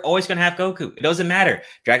 You're always going to have Goku. It doesn't matter.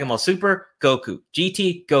 Dragon Ball Super, Goku.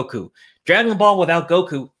 GT, Goku. Dragon Ball without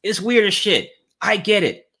Goku is weird as shit. I get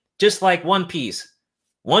it. Just like One Piece.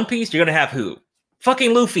 One Piece, you're going to have who?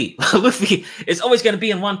 Fucking Luffy. Luffy is always going to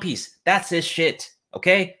be in One Piece. That's his shit.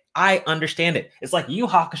 Okay? I understand it. It's like Yu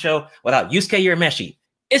Hakusho without Yusuke Urameshi.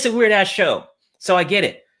 It's a weird ass show. So I get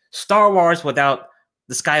it. Star Wars without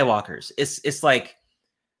the Skywalkers. It's like,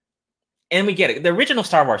 and we get it. The original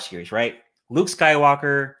Star Wars series, right? Luke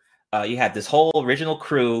Skywalker. You had this whole original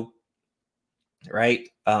crew, right?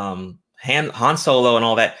 Han Solo and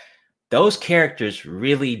all that. Those characters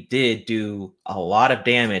really did do a lot of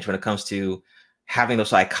damage when it comes to having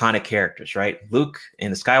those iconic characters, right? Luke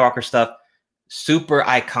and the Skywalker stuff, super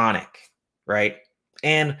iconic, right?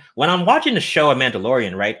 And when I'm watching the show of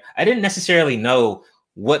Mandalorian, right, I didn't necessarily know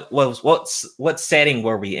what setting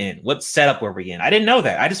were we in, what setup were we in. I didn't know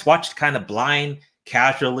that. I just watched kind of blind,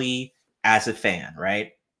 casually as a fan,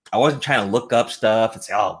 right? I wasn't trying to look up stuff and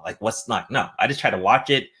say, oh, like what's not. No, I just try to watch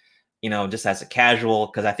it, just as a casual,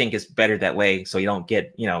 because I think it's better that way. So you don't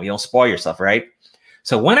get, you don't spoil yourself, right?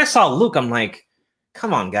 So when I saw Luke, I'm like,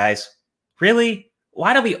 come on, guys. Really?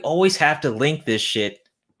 Why do we always have to link this shit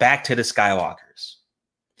back to the Skywalkers?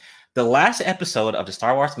 The last episode of the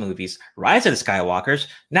Star Wars movies, Rise of the Skywalkers,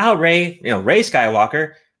 now Rey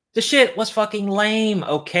Skywalker, the shit was fucking lame,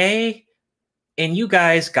 okay? And you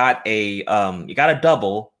guys got a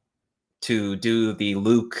double to do the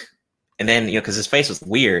Luke, and then because his face was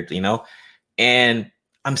weird, and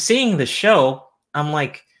I'm seeing the show, I'm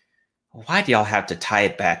like, why do y'all have to tie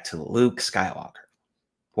it back to Luke Skywalker?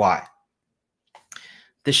 Why?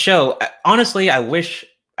 The show, honestly, I wish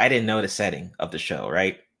I didn't know the setting of the show,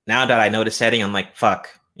 right? Now that I know the setting, I'm like, fuck,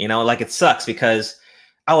 like it sucks because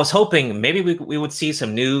I was hoping maybe we would see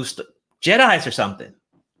some new Jedis or something.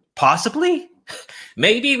 Possibly.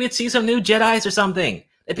 Maybe we'd see some new Jedis or something.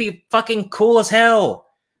 It'd be fucking cool as hell.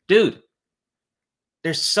 Dude,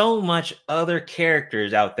 there's so much other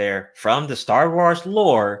characters out there from the Star Wars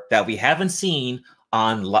lore that we haven't seen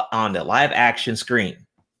on the live action screen.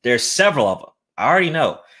 There's several of them. I already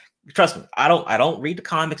know. Trust me, I don't read the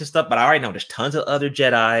comics and stuff, but I already know there's tons of other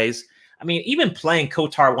Jedis. I mean, even playing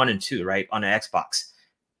KOTOR 1 and 2, right, on the Xbox.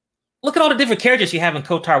 Look at all the different characters you have in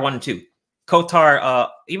KOTOR 1 and 2. KOTOR,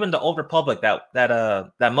 even the Old Republic, that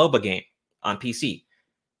MOBA game on PC.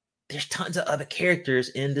 There's tons of other characters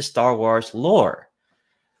in the Star Wars lore.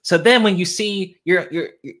 So then when you see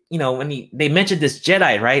they mentioned this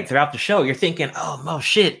Jedi, right, throughout the show, you're thinking, oh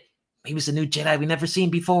shit, maybe it's a new Jedi we never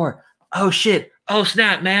seen before. Oh shit. Oh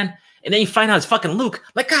snap, man. And then you find out it's fucking Luke.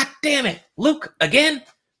 Like, God damn it. Luke, again?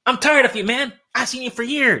 I'm tired of you, man. I've seen you for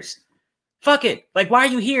years. Fuck it. Like, why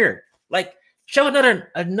are you here? Like, show another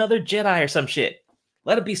Jedi or some shit.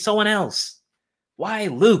 Let it be someone else. Why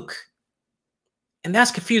Luke? And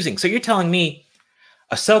that's confusing. So you're telling me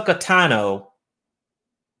Ahsoka Tano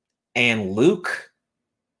and Luke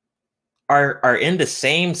are in the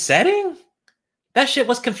same setting? That shit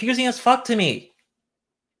was confusing as fuck to me.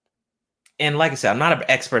 And like I said, I'm not an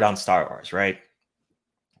expert on Star Wars, right?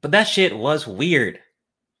 But that shit was weird.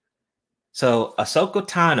 So Ahsoka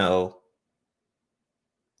Tano,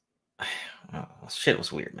 shit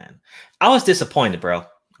was weird, man. I was disappointed, bro. I'm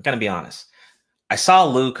gonna be honest. I saw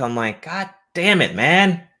Luke. I'm like, God damn it,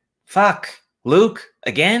 man. Fuck. Luke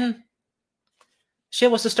again? Shit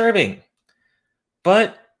was disturbing.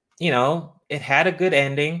 But, it had a good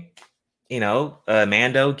ending.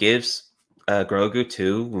 Mando gives Grogu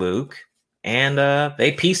to Luke. And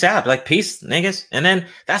they peace out. Like, peace, niggas. And then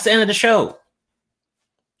that's the end of the show.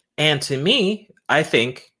 And to me, I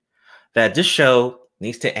think that this show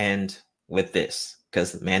needs to end with this,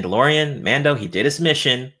 because Mandalorian, Mando, he did his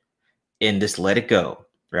mission and just let it go,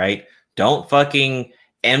 right? Don't fucking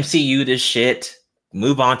MCU this shit.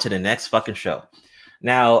 Move on to the next fucking show.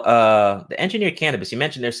 Now, the Engineered Cannabis, you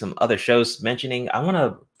mentioned there's some other shows mentioning. I want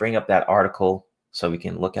to bring up that article so we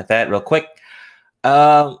can look at that real quick.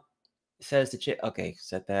 It says the chick. Okay,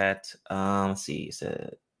 said that. Let's see. It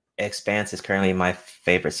said Expanse is currently my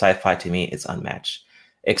favorite sci-fi. To me, it's unmatched.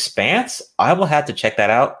 Expanse, I will have to check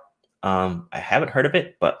that out. I haven't heard of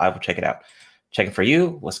it, but I will check it out. Checking for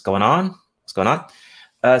you. What's going on? What's going on?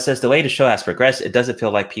 It says the way the show has progressed, it doesn't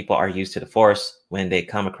feel like people are used to the Force. When they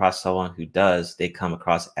come across someone who does, they come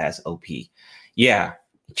across as OP. Yeah,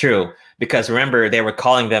 true. Because remember, they were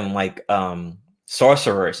calling them like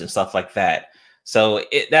sorcerers and stuff like that. So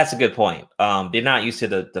that's a good point. They're not used to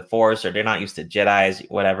the Force, or they're not used to Jedis,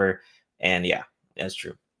 whatever. And yeah, that's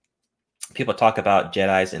true. People talk about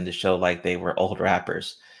Jedis in the show like they were old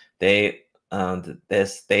rappers. They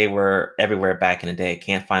were everywhere back in the day.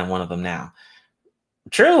 Can't find one of them now.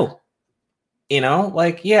 True. You know,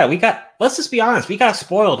 like, yeah, let's just be honest, we got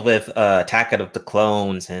spoiled with Attack of the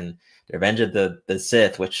Clones and The Revenge of the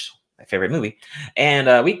Sith, which my favorite movie.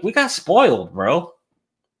 And we got spoiled, bro.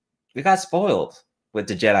 We got spoiled with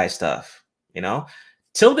the Jedi stuff, you know?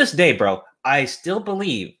 Till this day, bro, I still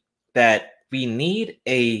believe that we need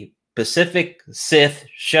a Pacific Sith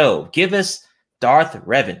show. Give us Darth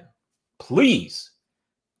Revan, please.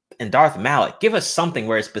 And Darth Malak. Give us something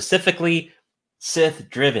where it's specifically Sith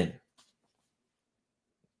driven.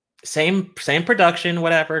 Same production,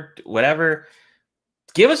 whatever.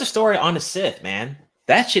 Give us a story on the Sith, man.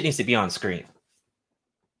 That shit needs to be on screen.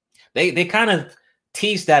 They kind of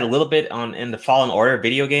teased that a little bit in the Fallen Order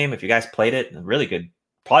video game. If you guys played it, really good.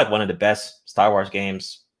 Probably one of the best Star Wars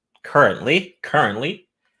games currently.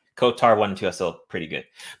 KOTOR 1 and 2 are still pretty good.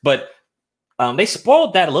 But they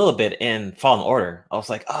spoiled that a little bit in Fallen Order. I was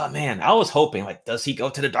like, oh man, I was hoping, like, does he go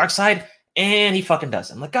to the dark side? And he fucking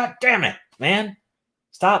does. I'm like, God damn it, man.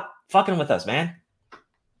 Stop fucking with us, man.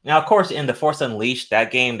 Now, of course, in the Force Unleashed,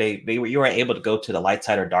 that game, you were able to go to the light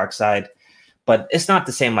side or dark side, but it's not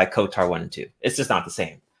the same like KOTOR 1 and 2. It's just not the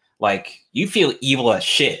same. Like, you feel evil as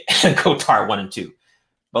shit in KOTOR 1 and 2.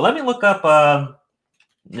 But let me look up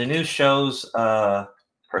the new shows for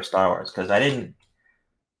Star Wars, because I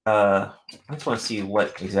just want to see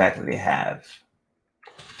what exactly they have.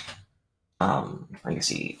 Let me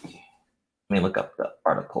see. Let me look up the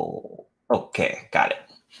article. Okay, got it.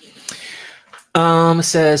 It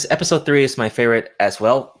says episode 3 is my favorite as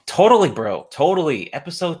well. Totally, bro. Totally.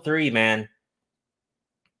 Episode 3, man.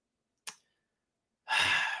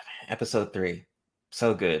 Episode 3.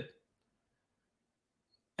 So good.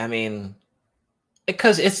 I mean,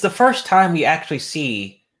 because it's the first time we actually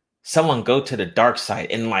see someone go to the dark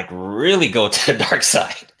side and like really go to the dark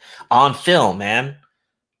side on film, man.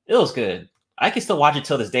 It was good. I can still watch it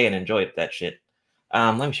till this day and enjoy that shit.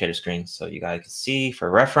 Let me share the screen so you guys can see for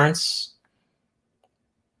reference.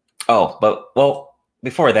 Oh, but well,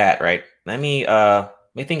 before that, right? Let me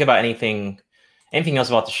think about anything else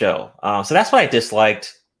about the show. So that's what I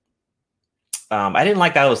disliked. I didn't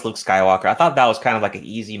like that it was Luke Skywalker. I thought that was kind of like an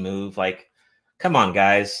easy move. Like, come on,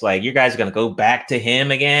 guys. Like, you guys are gonna go back to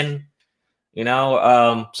him again. You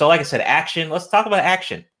know? So like I said, action. Let's talk about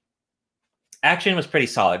action. Action was pretty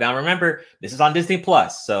solid. Now remember, this is on Disney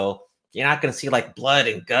Plus, so you're not gonna see like blood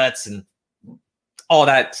and guts and all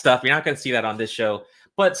that stuff. You're not gonna see that on this show.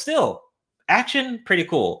 But still, action, pretty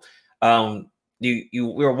cool. We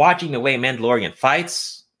were watching the way Mandalorian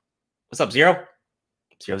fights. What's up, Zero?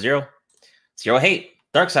 Zero hate.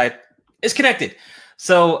 Dark side is connected.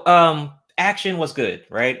 So action was good,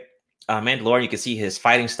 right? Mandalorian, you can see his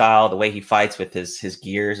fighting style, the way he fights with his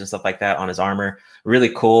gears and stuff like that on his armor.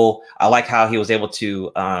 Really cool. I like how he was able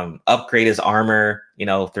to upgrade his armor, you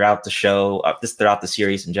know, throughout the show, throughout the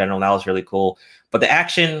series in general. That was really cool. But the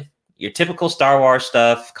action, your typical Star Wars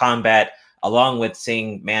stuff, combat, along with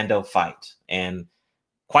seeing Mando fight, and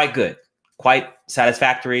quite good, quite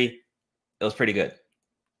satisfactory. It was pretty good.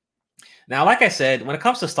 Now, like I said, when it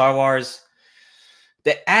comes to Star Wars,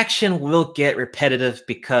 the action will get repetitive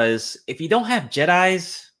because if you don't have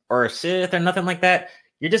Jedis or Sith or nothing like that,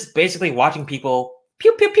 you're just basically watching people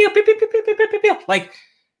pew, pew, pew, pew, pew, pew, pew, pew, pew, pew. Like,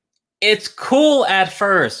 it's cool at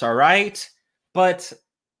first, all right? But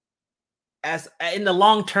as in the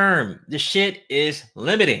long term, the shit is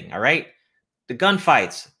limiting, all right? The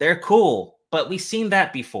gunfights, they're cool, but we've seen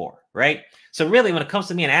that before, right? So really, when it comes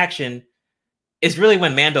to me in action, it's really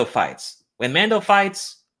when Mando fights. When Mando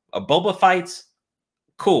fights, or Boba fights,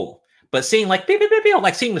 cool. But seeing like, pew, pew, pew, pew,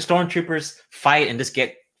 like seeing the stormtroopers fight and just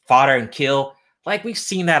get fodder and kill. Like we've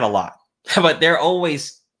seen that a lot, but they're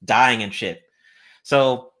always dying and shit.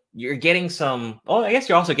 So you're getting some. Oh, I guess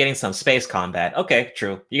you're also getting some space combat. Okay,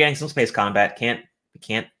 true. You're getting some space combat. Can't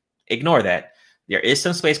ignore that. There is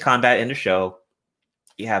some space combat in the show.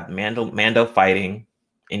 You have Mando fighting,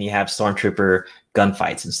 and you have stormtrooper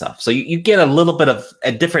gunfights and stuff. So you get a little bit of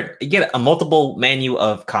you get a multiple menu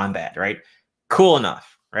of combat, right? Cool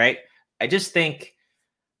enough, right? I just think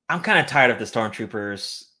I'm kind of tired of the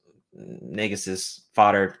stormtroopers, Negas's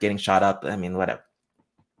fodder getting shot up. I mean, whatever.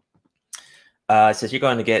 It says you're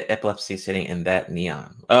going to get epilepsy sitting in that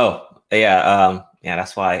neon. Oh, yeah. Yeah,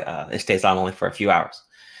 that's why it stays on only for a few hours.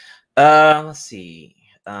 Let's see.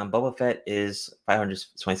 Boba Fett is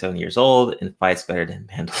 527 years old and fights better than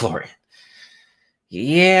Mandalorian.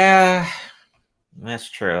 Yeah, that's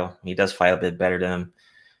true. He does fight a bit better than him.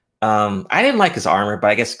 I didn't like his armor,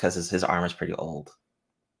 but I guess because his armor is pretty old.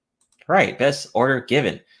 Right, best order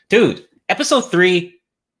given. Dude, episode 3,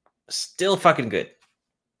 still fucking good.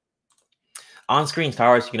 On-screen Star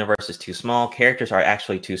Wars universe is too small. Characters are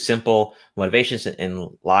actually too simple. Motivations and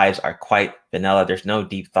lives are quite vanilla. There's no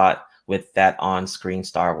deep thought with that on-screen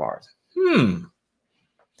Star Wars.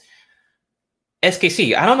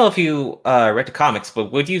 SKC, I don't know if you read the comics,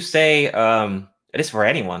 but would you say, it is for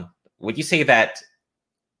anyone, would you say that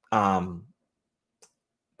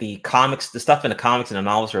the comics, the stuff in the comics and the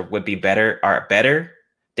novels would be are better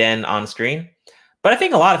than on screen? But I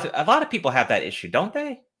think a lot of people have that issue, don't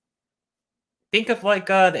they? Think of like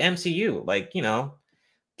the MCU, like, you know,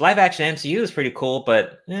 live action MCU is pretty cool,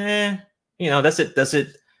 but you know, does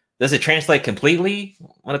it translate completely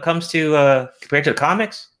when it comes to compared to the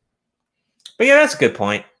comics? But yeah, that's a good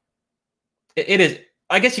point. It is.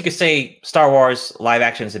 I guess you could say Star Wars live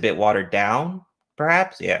action is a bit watered down,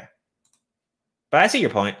 perhaps. Yeah, but I see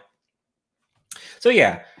your point. So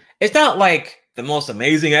yeah, it's not like the most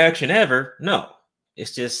amazing action ever. No,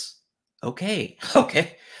 it's just okay.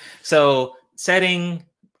 Okay. So setting,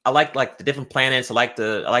 I like the different planets. I like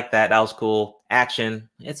that. That was cool. Action,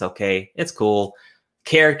 it's okay. It's cool.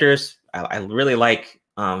 Characters, I really like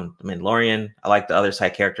the Mandalorian. I like the other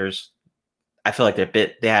side characters. I feel like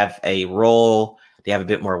they have a role. They have a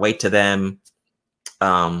bit more weight to them.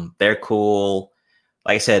 They're cool.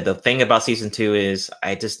 Like I said, the thing about season 2 is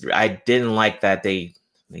I didn't like that they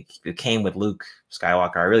came with Luke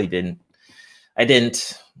Skywalker. I really didn't.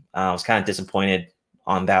 I was kind of disappointed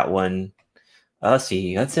on that one. Let's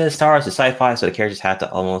see. That says Star Wars is sci-fi, so the characters had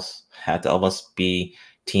to almost be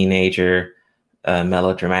teenager,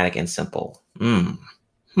 melodramatic, and simple.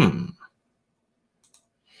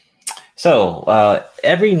 So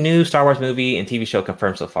every new Star Wars movie and TV show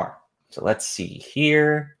confirmed so far. So let's see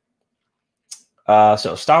here.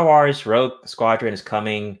 So Star Wars Rogue Squadron is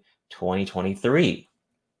coming 2023.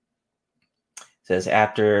 It says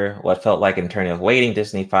after what felt like an eternity of waiting,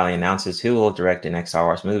 Disney finally announces who will direct the next Star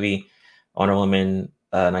Wars movie. Wonder Woman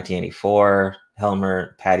 1984,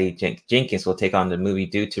 Helmer Patty Jenkins will take on the movie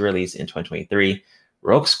due to release in 2023.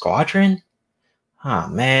 Rogue Squadron? Oh,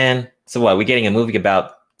 man. So what, we getting a movie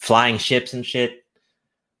about flying ships and shit?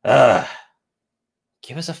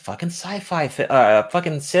 Give us a fucking sci-fi,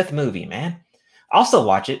 fucking Sith movie, man. I'll still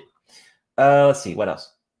watch it. Let's see, what else?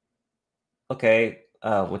 Okay,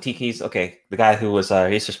 Watiki's, okay, the guy who was,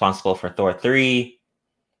 he's responsible for Thor 3.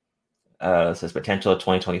 Says potential of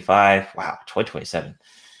 2025. Wow, 2027.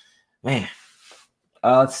 Man.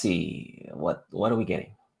 Let's see. What are we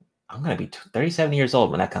getting? I'm gonna be 37 years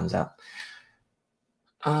old when that comes out.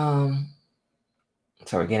 So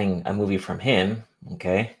we're getting a movie from him.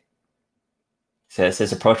 Okay. Says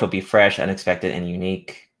his approach will be fresh, unexpected, and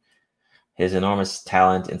unique. His enormous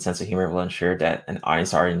talent and sense of humor will ensure that an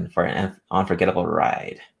audience are in for an unforgettable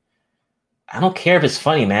ride. I don't care if it's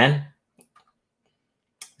funny, man.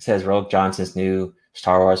 It says Rogue Johnson's new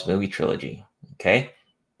Star Wars movie trilogy. Okay.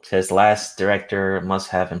 It says last director must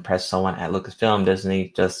have impressed someone at Lucasfilm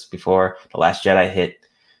Disney just before The Last Jedi hit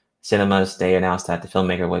cinemas. They announced that the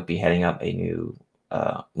filmmaker would be heading up a new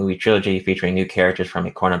movie trilogy featuring new characters from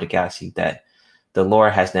a corner of the galaxy that the lore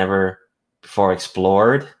has never before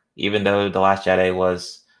explored. Even though The Last Jedi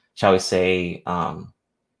was, shall we say,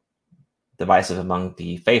 divisive among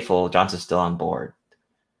the faithful, Johnson's still on board.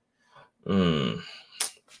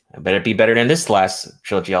 It better be better than this last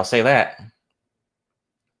trilogy, I'll say that.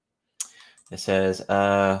 It says,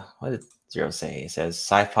 what did Zero say? It says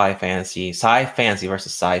sci fantasy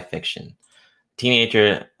versus sci-fiction.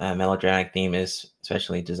 Teenager melodramatic theme is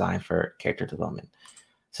especially designed for character development.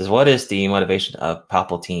 It says, what is the motivation of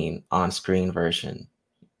Palpatine on-screen version?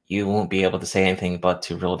 You won't be able to say anything but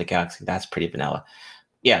to rule the galaxy. That's pretty vanilla.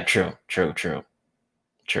 Yeah, true.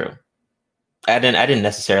 I didn't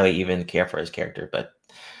necessarily even care for his character, but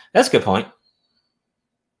that's a good point.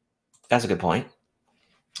 That's a good point.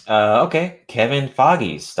 Okay, Kevin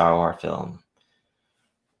Feige's Star Wars film.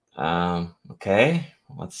 Okay,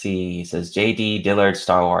 let's see. He says J.D. Dillard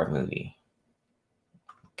Star Wars movie.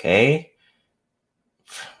 Okay.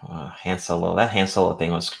 Han Solo. That Han Solo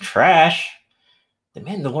thing was trash. The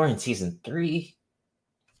Mandalorian season 3.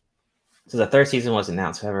 So the third season was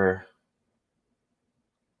announced. However,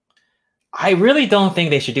 I really don't think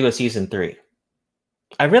they should do a season 3.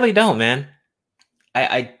 I really don't, man.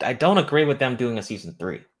 I don't agree with them doing a season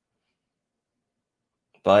 3.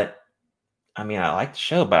 But I mean, I like the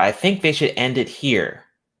show, but I think they should end it here.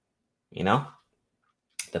 You know,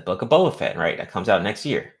 the Book of Boba Fett, right? That comes out next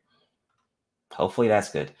year. Hopefully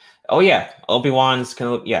that's good. Oh yeah, Obi-Wan's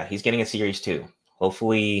he's getting a series too.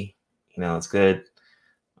 Hopefully, it's good.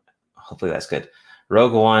 Hopefully that's good.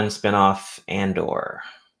 Rogue One spinoff Andor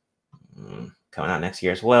coming out next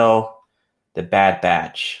year as well. The Bad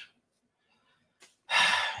Batch.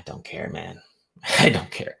 I don't care, man. I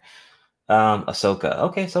don't care. Ahsoka.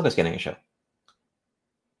 Okay, Ahsoka's getting a show.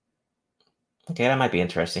 Okay, that might be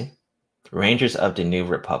interesting. Rangers of the New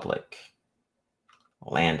Republic.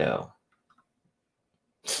 Lando.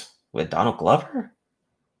 With Donald Glover?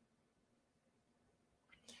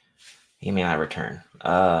 He may not return.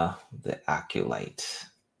 The Acolyte.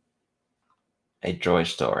 A droid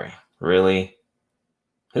story. Really?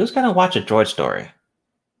 Who's gonna watch a droid story?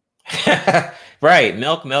 Right,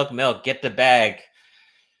 milk. Get the bag.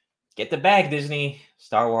 Get the bag, Disney.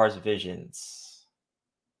 Star Wars Visions.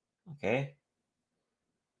 Okay.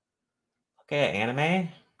 Okay, anime. I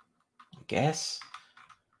guess.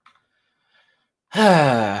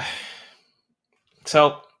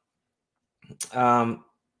 So,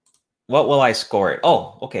 what will I score it?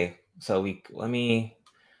 Oh, okay. So let me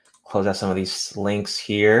close out some of these links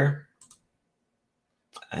here.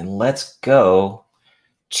 And let's go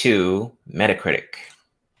to Metacritic.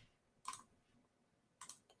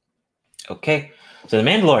 Okay, so The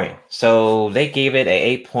Mandalorian. So they gave it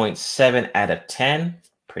a 8.7 out of 10.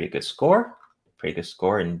 Pretty good score. Pretty good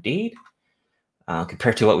score indeed.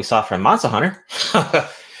 Compared to what we saw from Monster Hunter.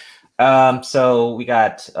 So we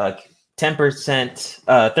got 10%,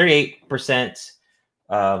 38%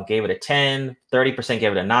 gave it a 10, 30%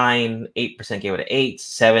 gave it a 9, 8% gave it an 8,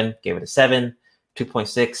 7 gave it a 7,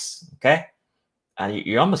 2.6. Okay.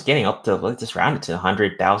 You're almost getting up to, let's just round it to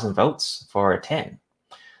 100,000 votes for a 10.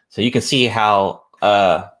 So you can see how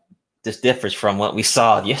this differs from what we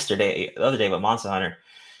saw the other day with Monster Hunter.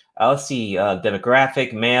 Let's see,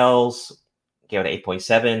 demographic, males gave it an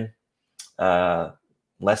 8.7.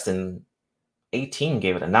 Less than 18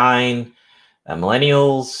 gave it a 9.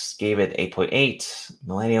 Millennials gave it 8.8.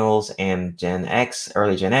 Millennials and Gen X,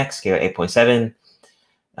 early Gen X, gave it 8.7.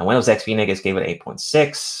 And Windows XP niggas gave it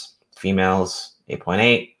 8.6. Females,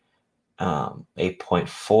 8.8.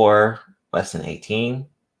 8.4, less than 18.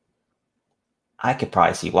 I could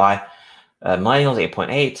probably see why. Millennials,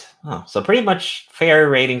 8.8. Oh, so pretty much fair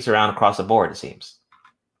ratings around across the board, it seems.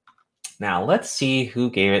 Now, let's see who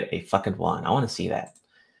gave it a fucking 1. I want to see that.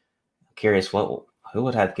 I'm curious who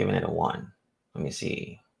would have given it a 1. Let me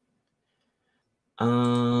see.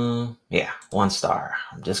 Yeah, 1 star.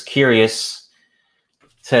 I'm just curious.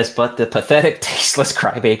 It says, but the pathetic, tasteless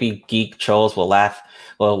crybaby geek trolls will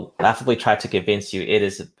laughably try to convince you it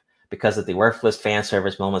is because of the worthless fan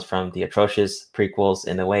service moments from the atrocious prequels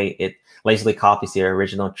in the way it lazily copies the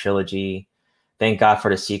original trilogy. Thank God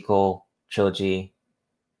for the sequel trilogy.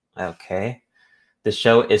 Okay. The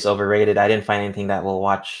show is overrated. I didn't find anything that will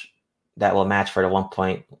match for the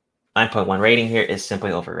 9.1 rating here. Is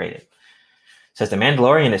simply overrated. It says The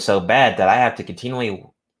Mandalorian is so bad that I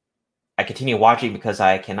continue watching because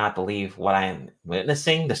I cannot believe what I am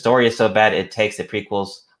witnessing. The story is so bad it takes the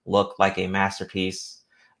prequels look like a masterpiece.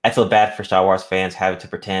 I feel bad for Star Wars fans having to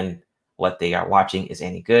pretend what they are watching is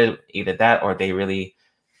any good. Either that or they really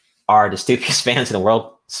are the stupidest fans in the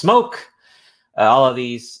world. Smoke! All of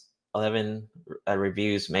these 11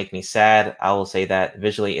 reviews make me sad. I will say that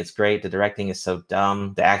visually it's great. The directing is so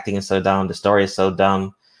dumb. The acting is so dumb. The story is so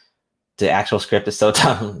dumb. The actual script is so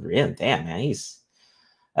dumb. Really, damn, man.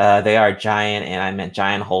 They are giant, and I meant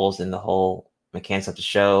giant holes in the whole mechanics of the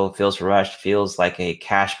show. Feels rushed. Feels like a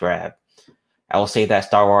cash grab. I will say that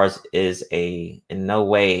Star Wars is in no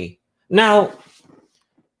way. Now,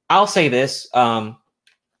 I'll say this.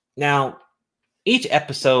 Now, each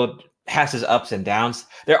episode has its ups and downs.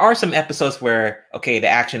 There are some episodes where, okay, the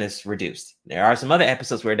action is reduced. There are some other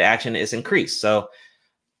episodes where the action is increased. So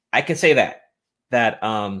I can say that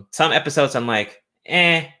some episodes I'm like,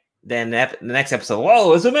 then the next episode,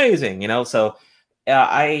 whoa, it's amazing, So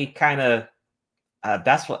I kind of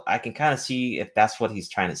That's what I can kind of see if that's what he's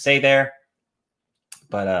trying to say there.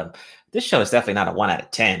 But this show is definitely not a 1 out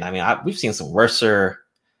of 10. I mean, we've seen some worse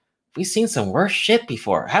shit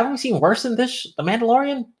before. Haven't we seen worse than this? The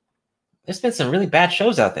Mandalorian? There's been some really bad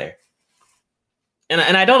shows out there.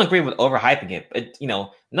 And I don't agree with overhyping it. But, you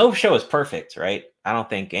know, no show is perfect, right? I don't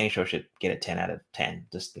think any show should get a 10 out of 10,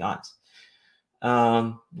 just to be honest.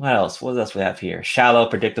 What else? What else we have here? Shallow,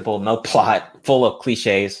 predictable, no plot, full of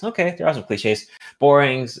cliches. Okay, there are some cliches.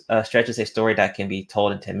 Boring, stretches a story that can be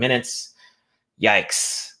told in 10 minutes.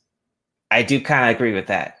 Yikes. I do kind of agree with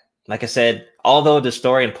that. Like I said, although the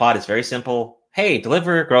story and plot is very simple, hey,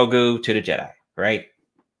 deliver Grogu to the Jedi, right?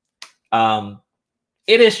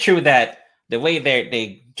 It is true that the way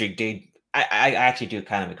I actually do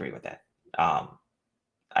kind of agree with that.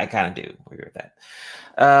 I kind of do agree with that.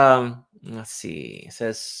 Let's see. It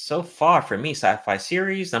says, so far for me, sci-fi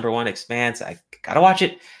series, number 1, Expanse. I gotta watch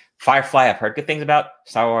it. Firefly, I've heard good things about.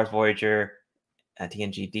 Star Wars, Voyager,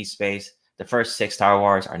 TNG, Deep Space. The first 6 Star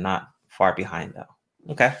Wars are not far behind,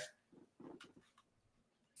 though. Okay.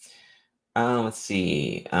 Let's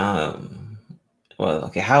see. Well,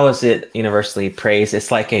 okay. How is it universally praised?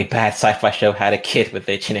 It's like a bad sci-fi show had a kid with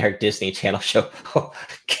a generic Disney Channel show.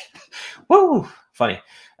 Woo! Funny.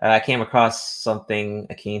 I came across something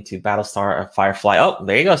akin to Battlestar or Firefly. Oh,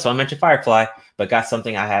 there you go. Someone mentioned Firefly, but got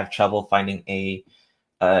something I have trouble finding a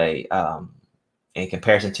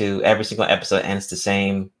comparison to. Every single episode ends the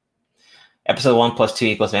same. Episode 1 +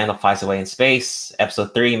 2 = Mando flies away in space.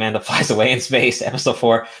 Episode 3, Mando flies away in space. Episode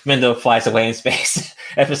 4, Mando flies away in space.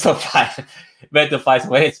 Episode 5, Mando flies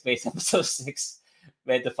away in space. Episode 6,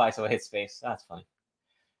 Mando flies away in space. That's funny.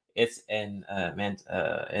 It's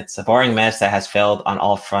it's a boring mess that has failed on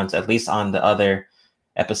all fronts. At least on the other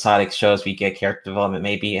episodic shows, we get character development,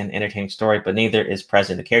 maybe an entertaining story, but neither is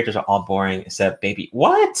present. The characters are all boring except Baby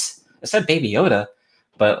Yoda.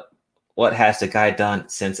 But what has the guy done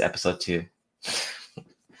since episode 2?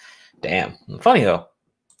 Damn. Funny though.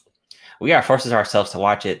 We are forcing ourselves to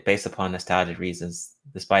watch it based upon nostalgic reasons,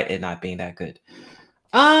 despite it not being that good.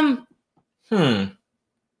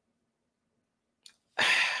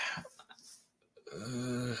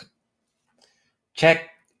 Check.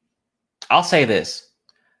 I'll say this.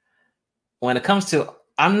 When it comes to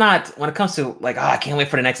like, I can't wait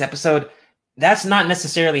for the next episode, that's not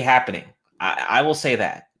necessarily happening. I will say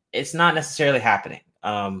that. It's not necessarily happening.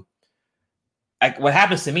 What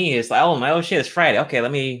happens to me is like, oh shit, it's Friday. Okay,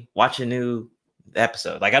 let me watch a new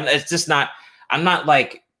episode. Like, I'm not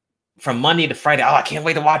like from Monday to Friday. Oh, I can't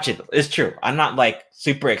wait to watch it. It's true. I'm not like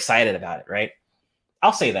super excited about it, right?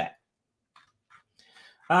 I'll say that.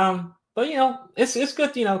 But you know, it's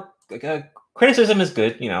good. You know, criticism is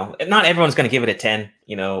good. You know, not everyone's going to give it a 10.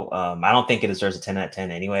 You know, I don't think it deserves a 10 out of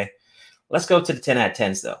 10 anyway. Let's go to the 10 out of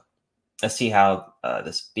 10s though. Let's see how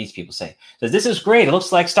these people say. So this is great. It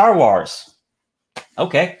looks like Star Wars.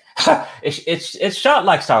 Okay, it's shot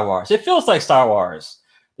like Star Wars. It feels like Star Wars.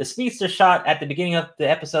 The speedster shot at the beginning of the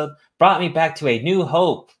episode brought me back to A New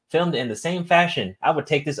Hope, filmed in the same fashion. I would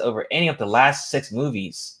take this over any of the last 6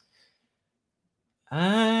 movies.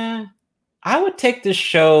 I would take this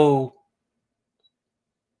show.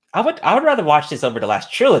 I would rather watch this over the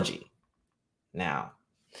last trilogy. Now,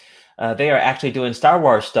 they are actually doing Star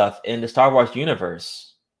Wars stuff in the Star Wars universe.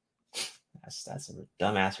 That's a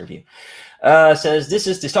dumbass review. Says this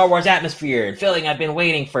is the Star Wars atmosphere and feeling I've been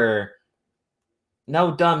waiting for.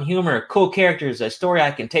 No dumb humor, cool characters, a story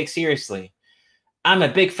I can take seriously. I'm a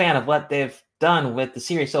big fan of what they've done with the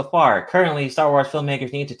series so far. Currently, Star Wars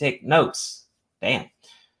filmmakers need to take notes. Damn.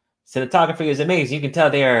 Cinematography is amazing. You can tell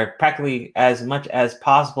they are practically as much as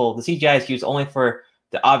possible. The CGI is used only for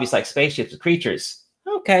the obvious, like spaceships and creatures.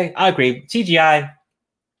 Okay, I agree. CGI,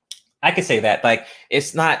 I could say that. Like,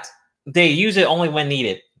 it's not, they use it only when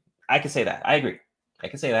needed. I can say that. I agree. I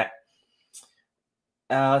can say that.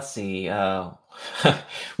 Let's see.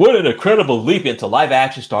 What an incredible leap into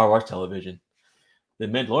live-action Star Wars television. The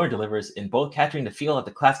Mandalorian delivers in both capturing the feel of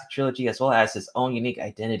the classic trilogy as well as its own unique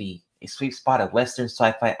identity. A sweet spot of Western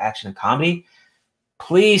sci-fi action and comedy.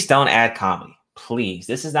 Please don't add comedy. Please.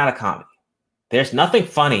 This is not a comedy. There's nothing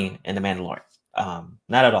funny in The Mandalorian.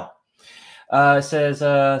 Not at all. It says,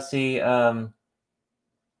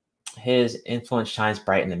 his influence shines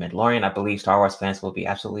bright in The Mandalorian. I believe Star Wars fans will be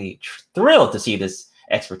absolutely thrilled to see this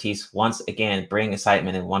expertise once again bring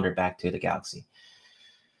excitement and wonder back to the galaxy.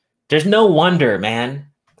 There's no wonder, man.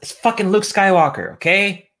 It's fucking Luke Skywalker,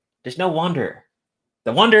 okay? There's no wonder.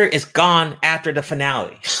 The wonder is gone after the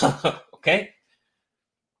finale. Okay?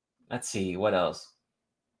 Let's see, what else?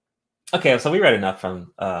 Okay, so we read enough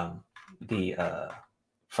from the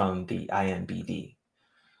IMBD.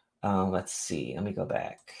 Let's see. Let me go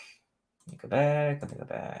back. Let me go back. Let me go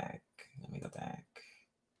back. Let me go back.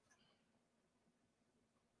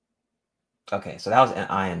 Okay, so that was an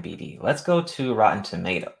IMDb. Let's go to Rotten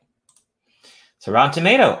Tomato. So Rotten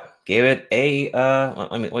Tomato gave it a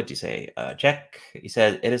what did you say? Check. He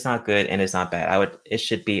said it is not good and it's not bad. It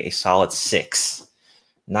should be a solid 6,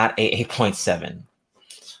 not a 8.7.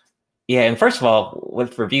 Yeah, and first of all,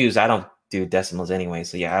 with reviews, I don't do decimals anyway,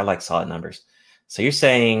 so yeah, I like solid numbers. So you're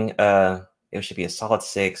saying it should be a solid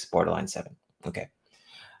 6, borderline 7. Okay.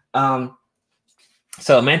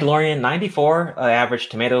 So Mandalorian 94, average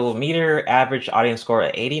tomato meter, average audience score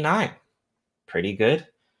at 89. Pretty good.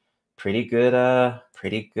 Pretty good.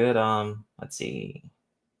 Let's see.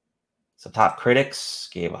 So top critics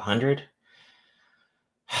gave 100.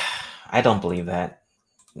 I don't believe that.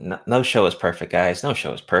 No show is perfect, guys. No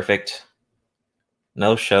show is perfect.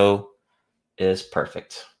 No show is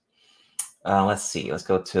perfect. Let's see. Let's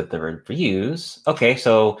go to the reviews. Okay,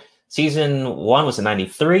 so season 1 was a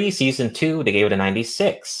 93. Season 2, they gave it a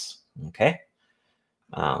 96. Okay.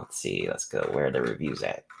 Let's see. Let's go where are the reviews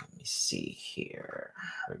at. Let me see here.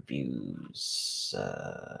 Reviews.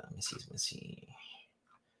 Let me see.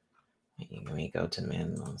 Let me go to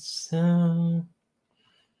Mandalorian.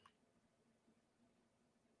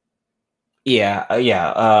 Yeah. I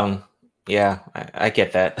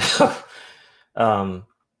get that.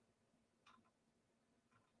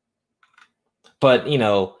 But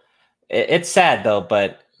it's sad though.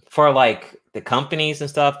 But for like the companies and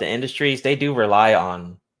stuff, the industries, they do rely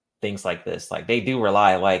on things like this. Like they do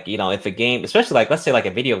rely, like if a game, especially like let's say like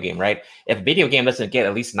a video game, right? If a video game doesn't get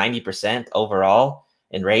at least 90% overall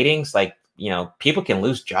in ratings, like people can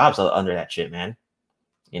lose jobs under that shit, man.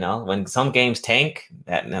 When some games tank,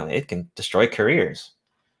 it can destroy careers.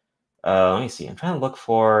 Let me see. I'm trying to look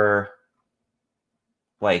for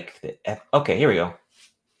like okay, here we go.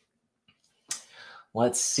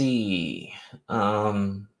 Let's see.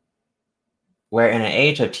 Where in an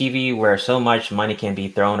age of TV where so much money can be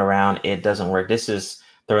thrown around, it doesn't work. This is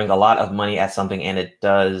throwing a lot of money at something, and it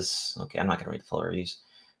does. Okay, I'm not gonna read the full reviews.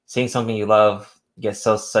 Seeing something you love get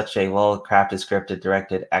such a well-crafted, scripted,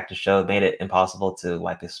 directed, acted show made it impossible to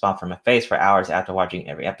wipe a smile from my face for hours after watching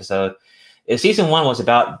every episode. If season 1 was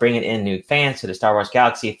about bringing in new fans to the Star Wars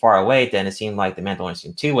galaxy far away, then it seemed like The Mandalorian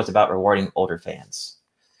season 2 was about rewarding older fans.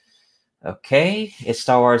 Okay, it's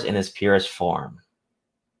Star Wars in its purest form.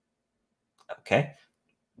 Okay.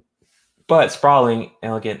 But sprawling,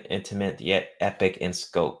 elegant, intimate, yet epic in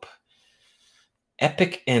scope.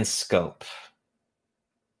 Epic in scope.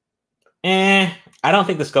 I don't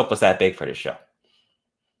think the scope was that big for this show.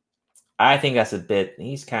 I think that's a bit,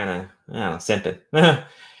 he's kind of, simping.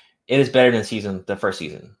 It is better than the first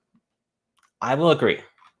season. I will agree.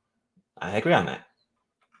 I agree on that.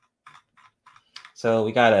 So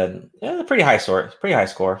we got a pretty high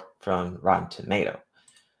score from Rotten Tomato.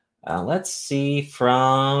 Let's see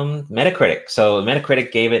from Metacritic. So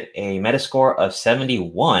Metacritic gave it a Metascore of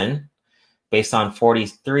 71 based on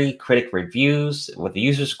 43 critic reviews, with the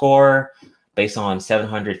user score based on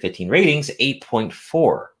 715 ratings,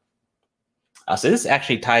 8.4. So this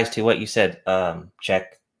actually ties to what you said,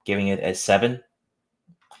 Check, giving it a 7.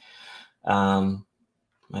 Let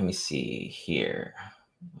me see here.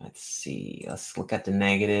 Let's see. Let's look at the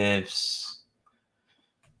negatives.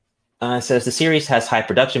 It says the series has high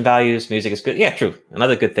production values. Music is good. Yeah, true.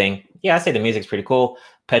 Another good thing. Yeah, I'd say the music's pretty cool.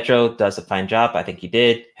 Petro does a fine job. I think he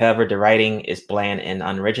did. However, the writing is bland and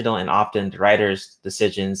unoriginal, and often the writer's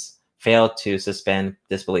decisions fail to suspend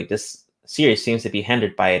disbelief. This series seems to be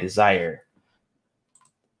hindered by a desire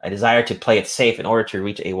to play it safe in order to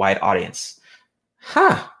reach a wide audience.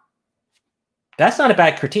 That's not a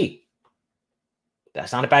bad critique.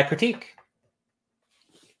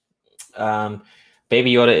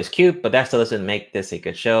 Baby Yoda is cute, but that still doesn't make this a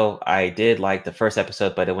good show. I did like the first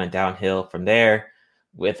episode, but it went downhill from there,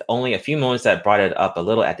 with only a few moments that brought it up a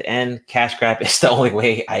little at the end. Cash grab is the only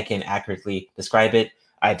way I can accurately describe it.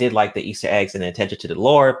 I did like the Easter eggs and the attention to the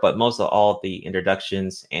lore, but most of all the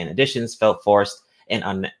introductions and additions felt forced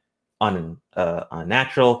and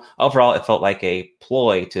unnatural. Overall, it felt like a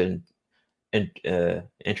ploy to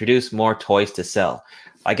introduce more toys to sell.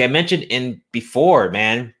 Like I mentioned before,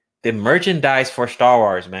 man, the merchandise for Star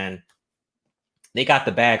Wars, man, they got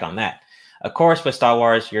the bag on that. Of course, with Star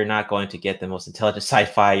Wars, you're not going to get the most intelligent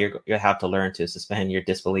sci-fi. You'll have to learn to suspend your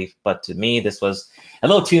disbelief. But to me, this was a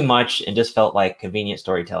little too much and just felt like convenient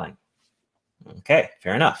storytelling. Okay,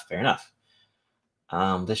 fair enough.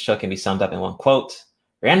 This show can be summed up in one quote.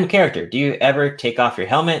 Random character, do you ever take off your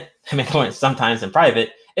helmet? I mean, sometimes in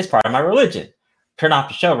private. It's part of my religion. Turn off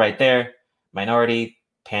the show right there. Minority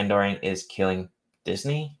pandoring is killing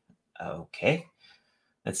Disney. Okay.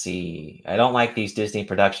 Let's see. I don't like these Disney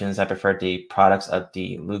productions. I prefer the products of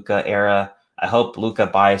the Luca era. I hope Luca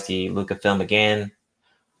buys the Lucasfilm again,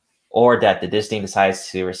 or that the Disney decides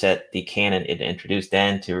to reset the canon it introduced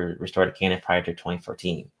then to restore the canon prior to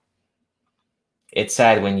 2014. It's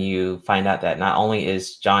sad when you find out that not only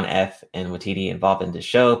is John F. and Waititi involved in the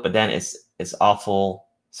show, but then it's awful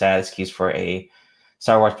sad excuse for a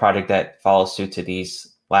Star Wars project that follows suit to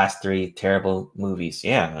these last three terrible movies.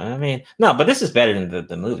 Yeah, I mean, no, but this is better than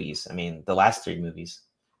the movies. I mean, the last three movies.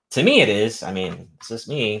 To me, it is. I mean, it's just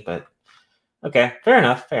me, but okay, fair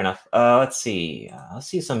enough, fair enough. Let's see. Let's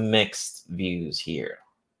see some mixed views here.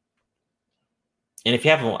 And if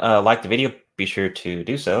you haven't liked the video, be sure to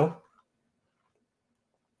do so.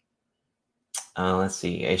 Let's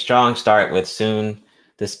see. A strong start with soon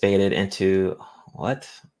dissipated into what?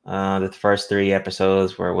 The first three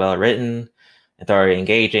episodes were well written and thoroughly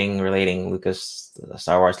engaging, relating Lucas to the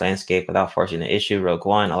Star Wars landscape without forcing the issue. Rogue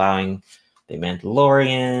One, allowing the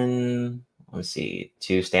Mandalorian, let's see,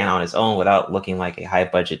 to stand on its own without looking like a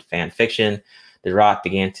high-budget fan fiction. The rot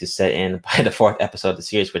began to set in by the fourth episode of the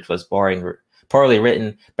series, which was boring, poorly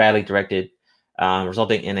written, badly directed,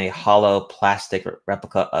 resulting in a hollow plastic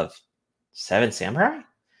replica of Seven Samurai.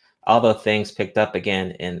 Although things picked up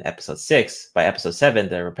again in episode 6, by episode 7,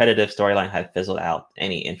 the repetitive storyline had fizzled out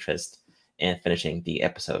any interest in finishing the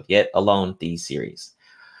episode, yet alone the series.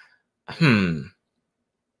 You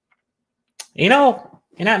know,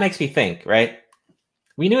 and that makes me think, right?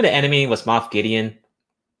 We knew the enemy was Moff Gideon,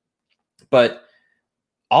 but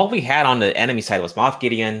all we had on the enemy side was Moff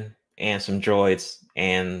Gideon and some droids,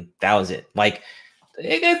 and that was it. Like,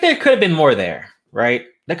 there could have been more there, right?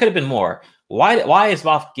 There could have been more. Why is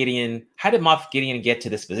Moff Gideon? How did Moff Gideon get to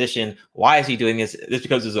this position? Why is he doing this? This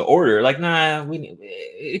because there's an order. Like, nah,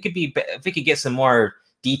 it could be, if we could get some more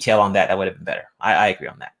detail on that, that would have been better. I agree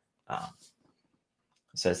on that.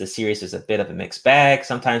 Says the series is a bit of a mixed bag.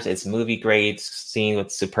 Sometimes it's movie grades seen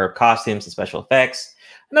with superb costumes and special effects.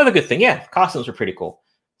 Another good thing, yeah, costumes were pretty cool.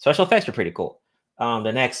 Special effects were pretty cool.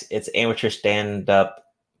 The next, it's amateur stand-up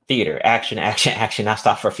theater. Action, action, action. I'll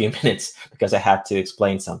stop for a few minutes because I have to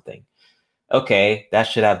explain something. Okay, that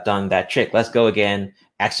should have done that trick. Let's go again.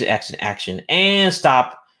 Action, action, action. And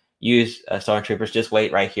stop. Use Stormtroopers. Just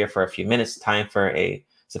wait right here for a few minutes. Time for a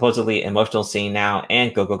supposedly emotional scene now.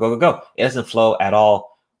 And go, go, go, go, go. It doesn't flow at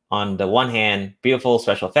all. On the one hand, beautiful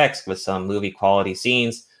special effects with some movie quality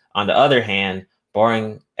scenes. On the other hand,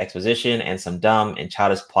 boring exposition and some dumb and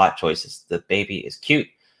childish plot choices. The baby is cute.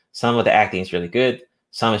 Some of the acting is really good.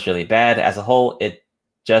 Some is really bad. As a whole, it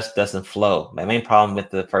just doesn't flow. My main problem with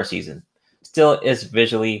the first season. Still is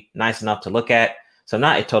visually nice enough to look at, so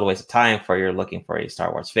not a total waste of time for you're looking for a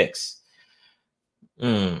Star Wars fix.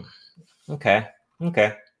 Okay.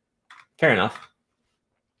 Fair enough.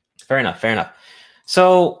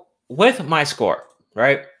 So with my score,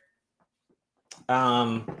 right?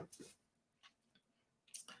 Like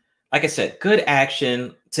I said, good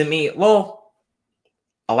action to me. Well,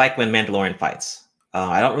 I like when Mandalorian fights.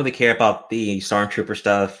 I don't really care about the Stormtrooper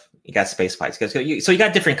stuff. You got space fights, so you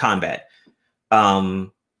got different combat.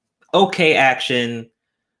 Okay action.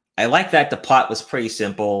 I like that the plot was pretty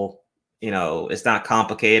simple. You know, it's not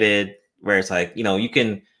complicated where it's like, you know, you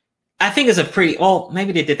can, I think it's a pretty, well,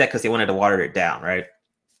 maybe they did that because they wanted to water it down, right?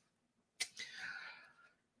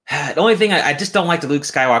 The only thing I just don't like the Luke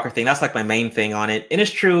Skywalker thing. That's like my main thing on it. And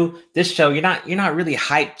it's true, this show, you're not really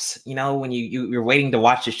hyped, you know, when you're waiting to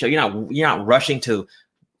watch the show. You're not rushing to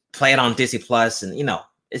play it on Disney Plus, and you know,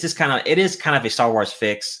 it's just it is kind of a Star Wars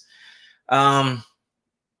fix. But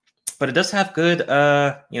it does have good,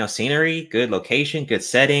 you know, scenery, good location, good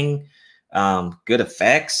setting, good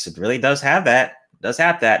effects. It really does have that. I'd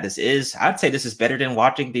say this is better than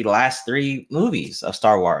watching the last three movies of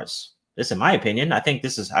Star Wars. This, in my opinion, I think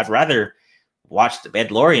I'd rather watch The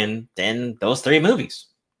Mandalorian than those three movies,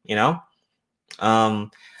 you know?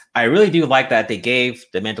 I really do like that they gave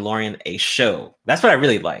The Mandalorian a show. That's what I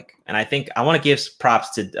really like. And I think I want to give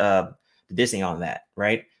props to Disney on that,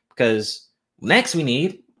 right? Because next we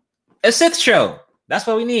need a Sith show. That's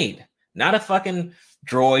what we need. Not a fucking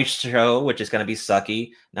droid show, which is going to be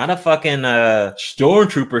sucky. Not a fucking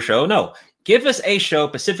Stormtrooper show. No. Give us a show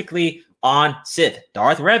specifically on Sith.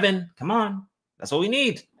 Darth Revan. Come on. That's what we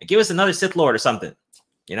need. Give us another Sith Lord or something.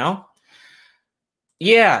 You know?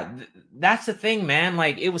 Yeah. That's the thing, man.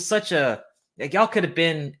 Like, it was such a... Like, y'all could have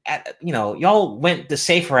been at... You know, y'all went the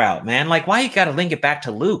safe route, man. Like, why you got to link it back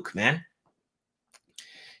to Luke, man?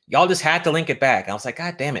 Y'all just had to link it back. I was like,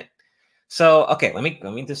 God damn it. So, okay, let me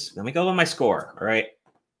go with my score. All right.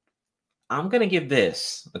 I'm going to give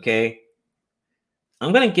this, okay?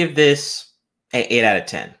 I'm going to give this an 8 out of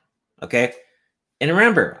 10. Okay. And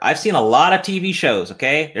remember, I've seen a lot of TV shows.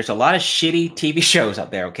 Okay. There's a lot of shitty TV shows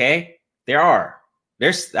out there. Okay.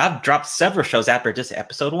 I've dropped several shows after just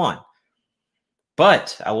episode 1.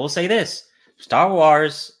 But I will say this: Star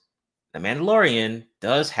Wars, The Mandalorian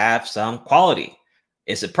does have some quality.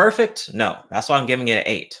 Is it perfect? No. That's why I'm giving it an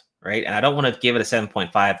 8, right? And I don't want to give it a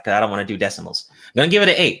 7.5 because I don't want to do decimals. I'm going to give it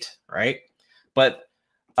an 8, right? But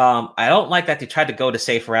I don't like that they tried to go the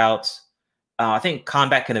safe route. I think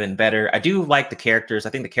combat could have been better. I do like the characters. I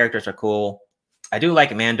think the characters are cool. I do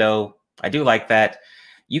like Mando. I do like that.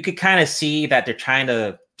 You could kind of see that they're trying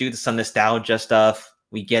to do some nostalgia stuff.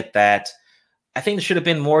 We get that. I think there should have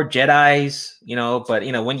been more Jedis, but,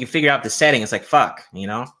 when you figure out the setting, it's like, fuck,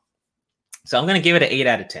 So I'm going to give it an 8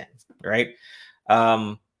 out of 10, right?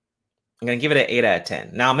 I'm going to give it an 8 out of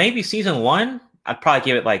 10. Now, maybe season 1, I'd probably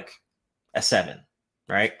give it like a 7,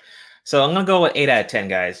 right? So I'm going to go with 8 out of 10,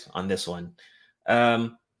 guys, on this one. But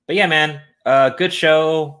yeah, man, good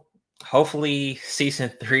show. Hopefully season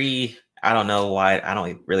 3, I don't know why. I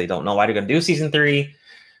don't know why they're going to do season 3.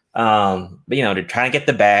 But, they're trying to get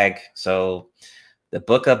the bag. So the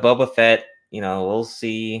Book of Boba Fett, we'll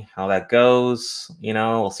see how that goes.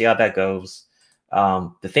 We'll see how that goes.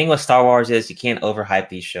 The thing with Star Wars is you can't overhype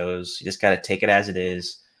these shows. You just got to take it as it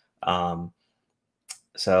is.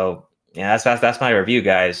 So yeah, that's my review,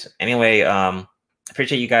 guys. Anyway,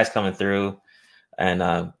 appreciate you guys coming through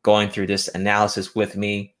and going through this analysis with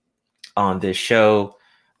me on this show.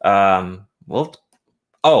 Wonder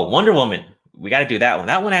Woman. We got to do that one.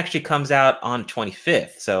 That one actually comes out on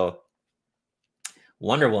 25th. So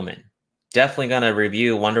Wonder Woman. Definitely going to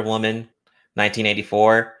review Wonder Woman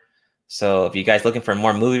 1984. So if you guys looking for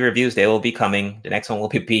more movie reviews, they will be coming. The next one will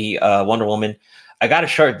be Wonder Woman. I got a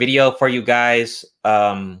short video for you guys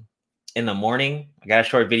in the morning.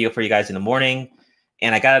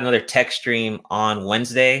 And I got another tech stream on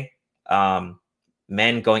Wednesday.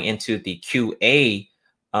 Men going into the QA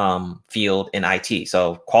field in IT.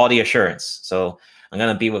 So quality assurance. So I'm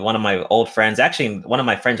going to be with one of my old friends, actually one of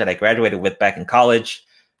my friends that I graduated with back in college.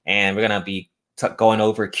 And we're going to be going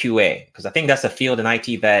over QA because I think that's a field in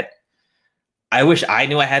IT that I wish I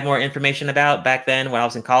knew I had more information about back then when I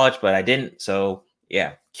was in college, but I didn't. So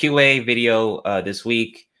yeah, QA video this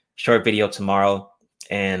week, short video tomorrow,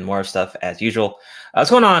 and more stuff as usual. What's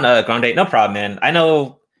going on, Grande? No problem, man. I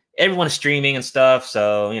know everyone's streaming and stuff,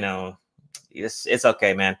 so it's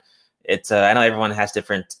okay, man. I know everyone has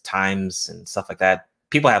different times and stuff like that.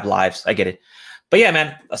 People have lives. I get it. But yeah,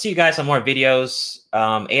 man, I'll see you guys on more videos.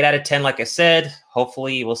 8 out of 10, like I said.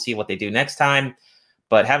 Hopefully we'll see what they do next time.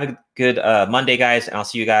 But have a good Monday, guys, and I'll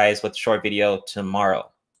see you guys with a short video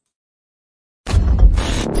tomorrow.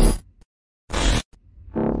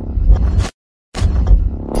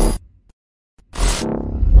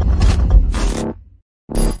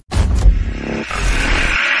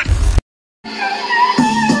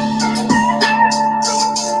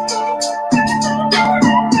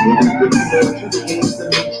 To the gaze that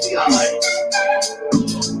meets the eye.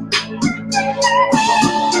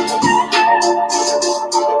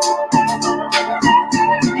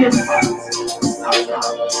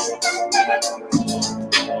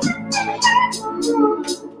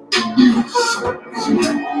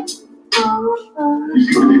 You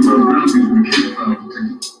seem to be programmed in the case file.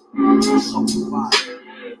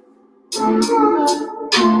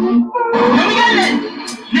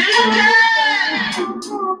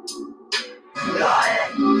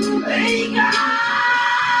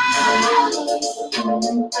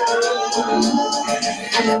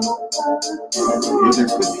 There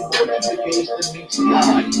could be more to the gaze than meets the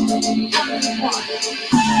eye.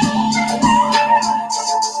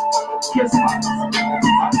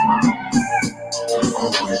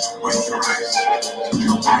 Always with your eyes.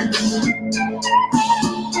 Your eyes.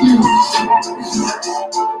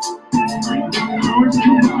 Powers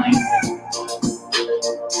combined.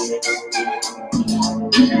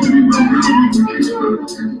 You seem to be programmed in the case file.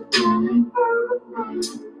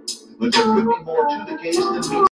 But there could be more to the gaze than meets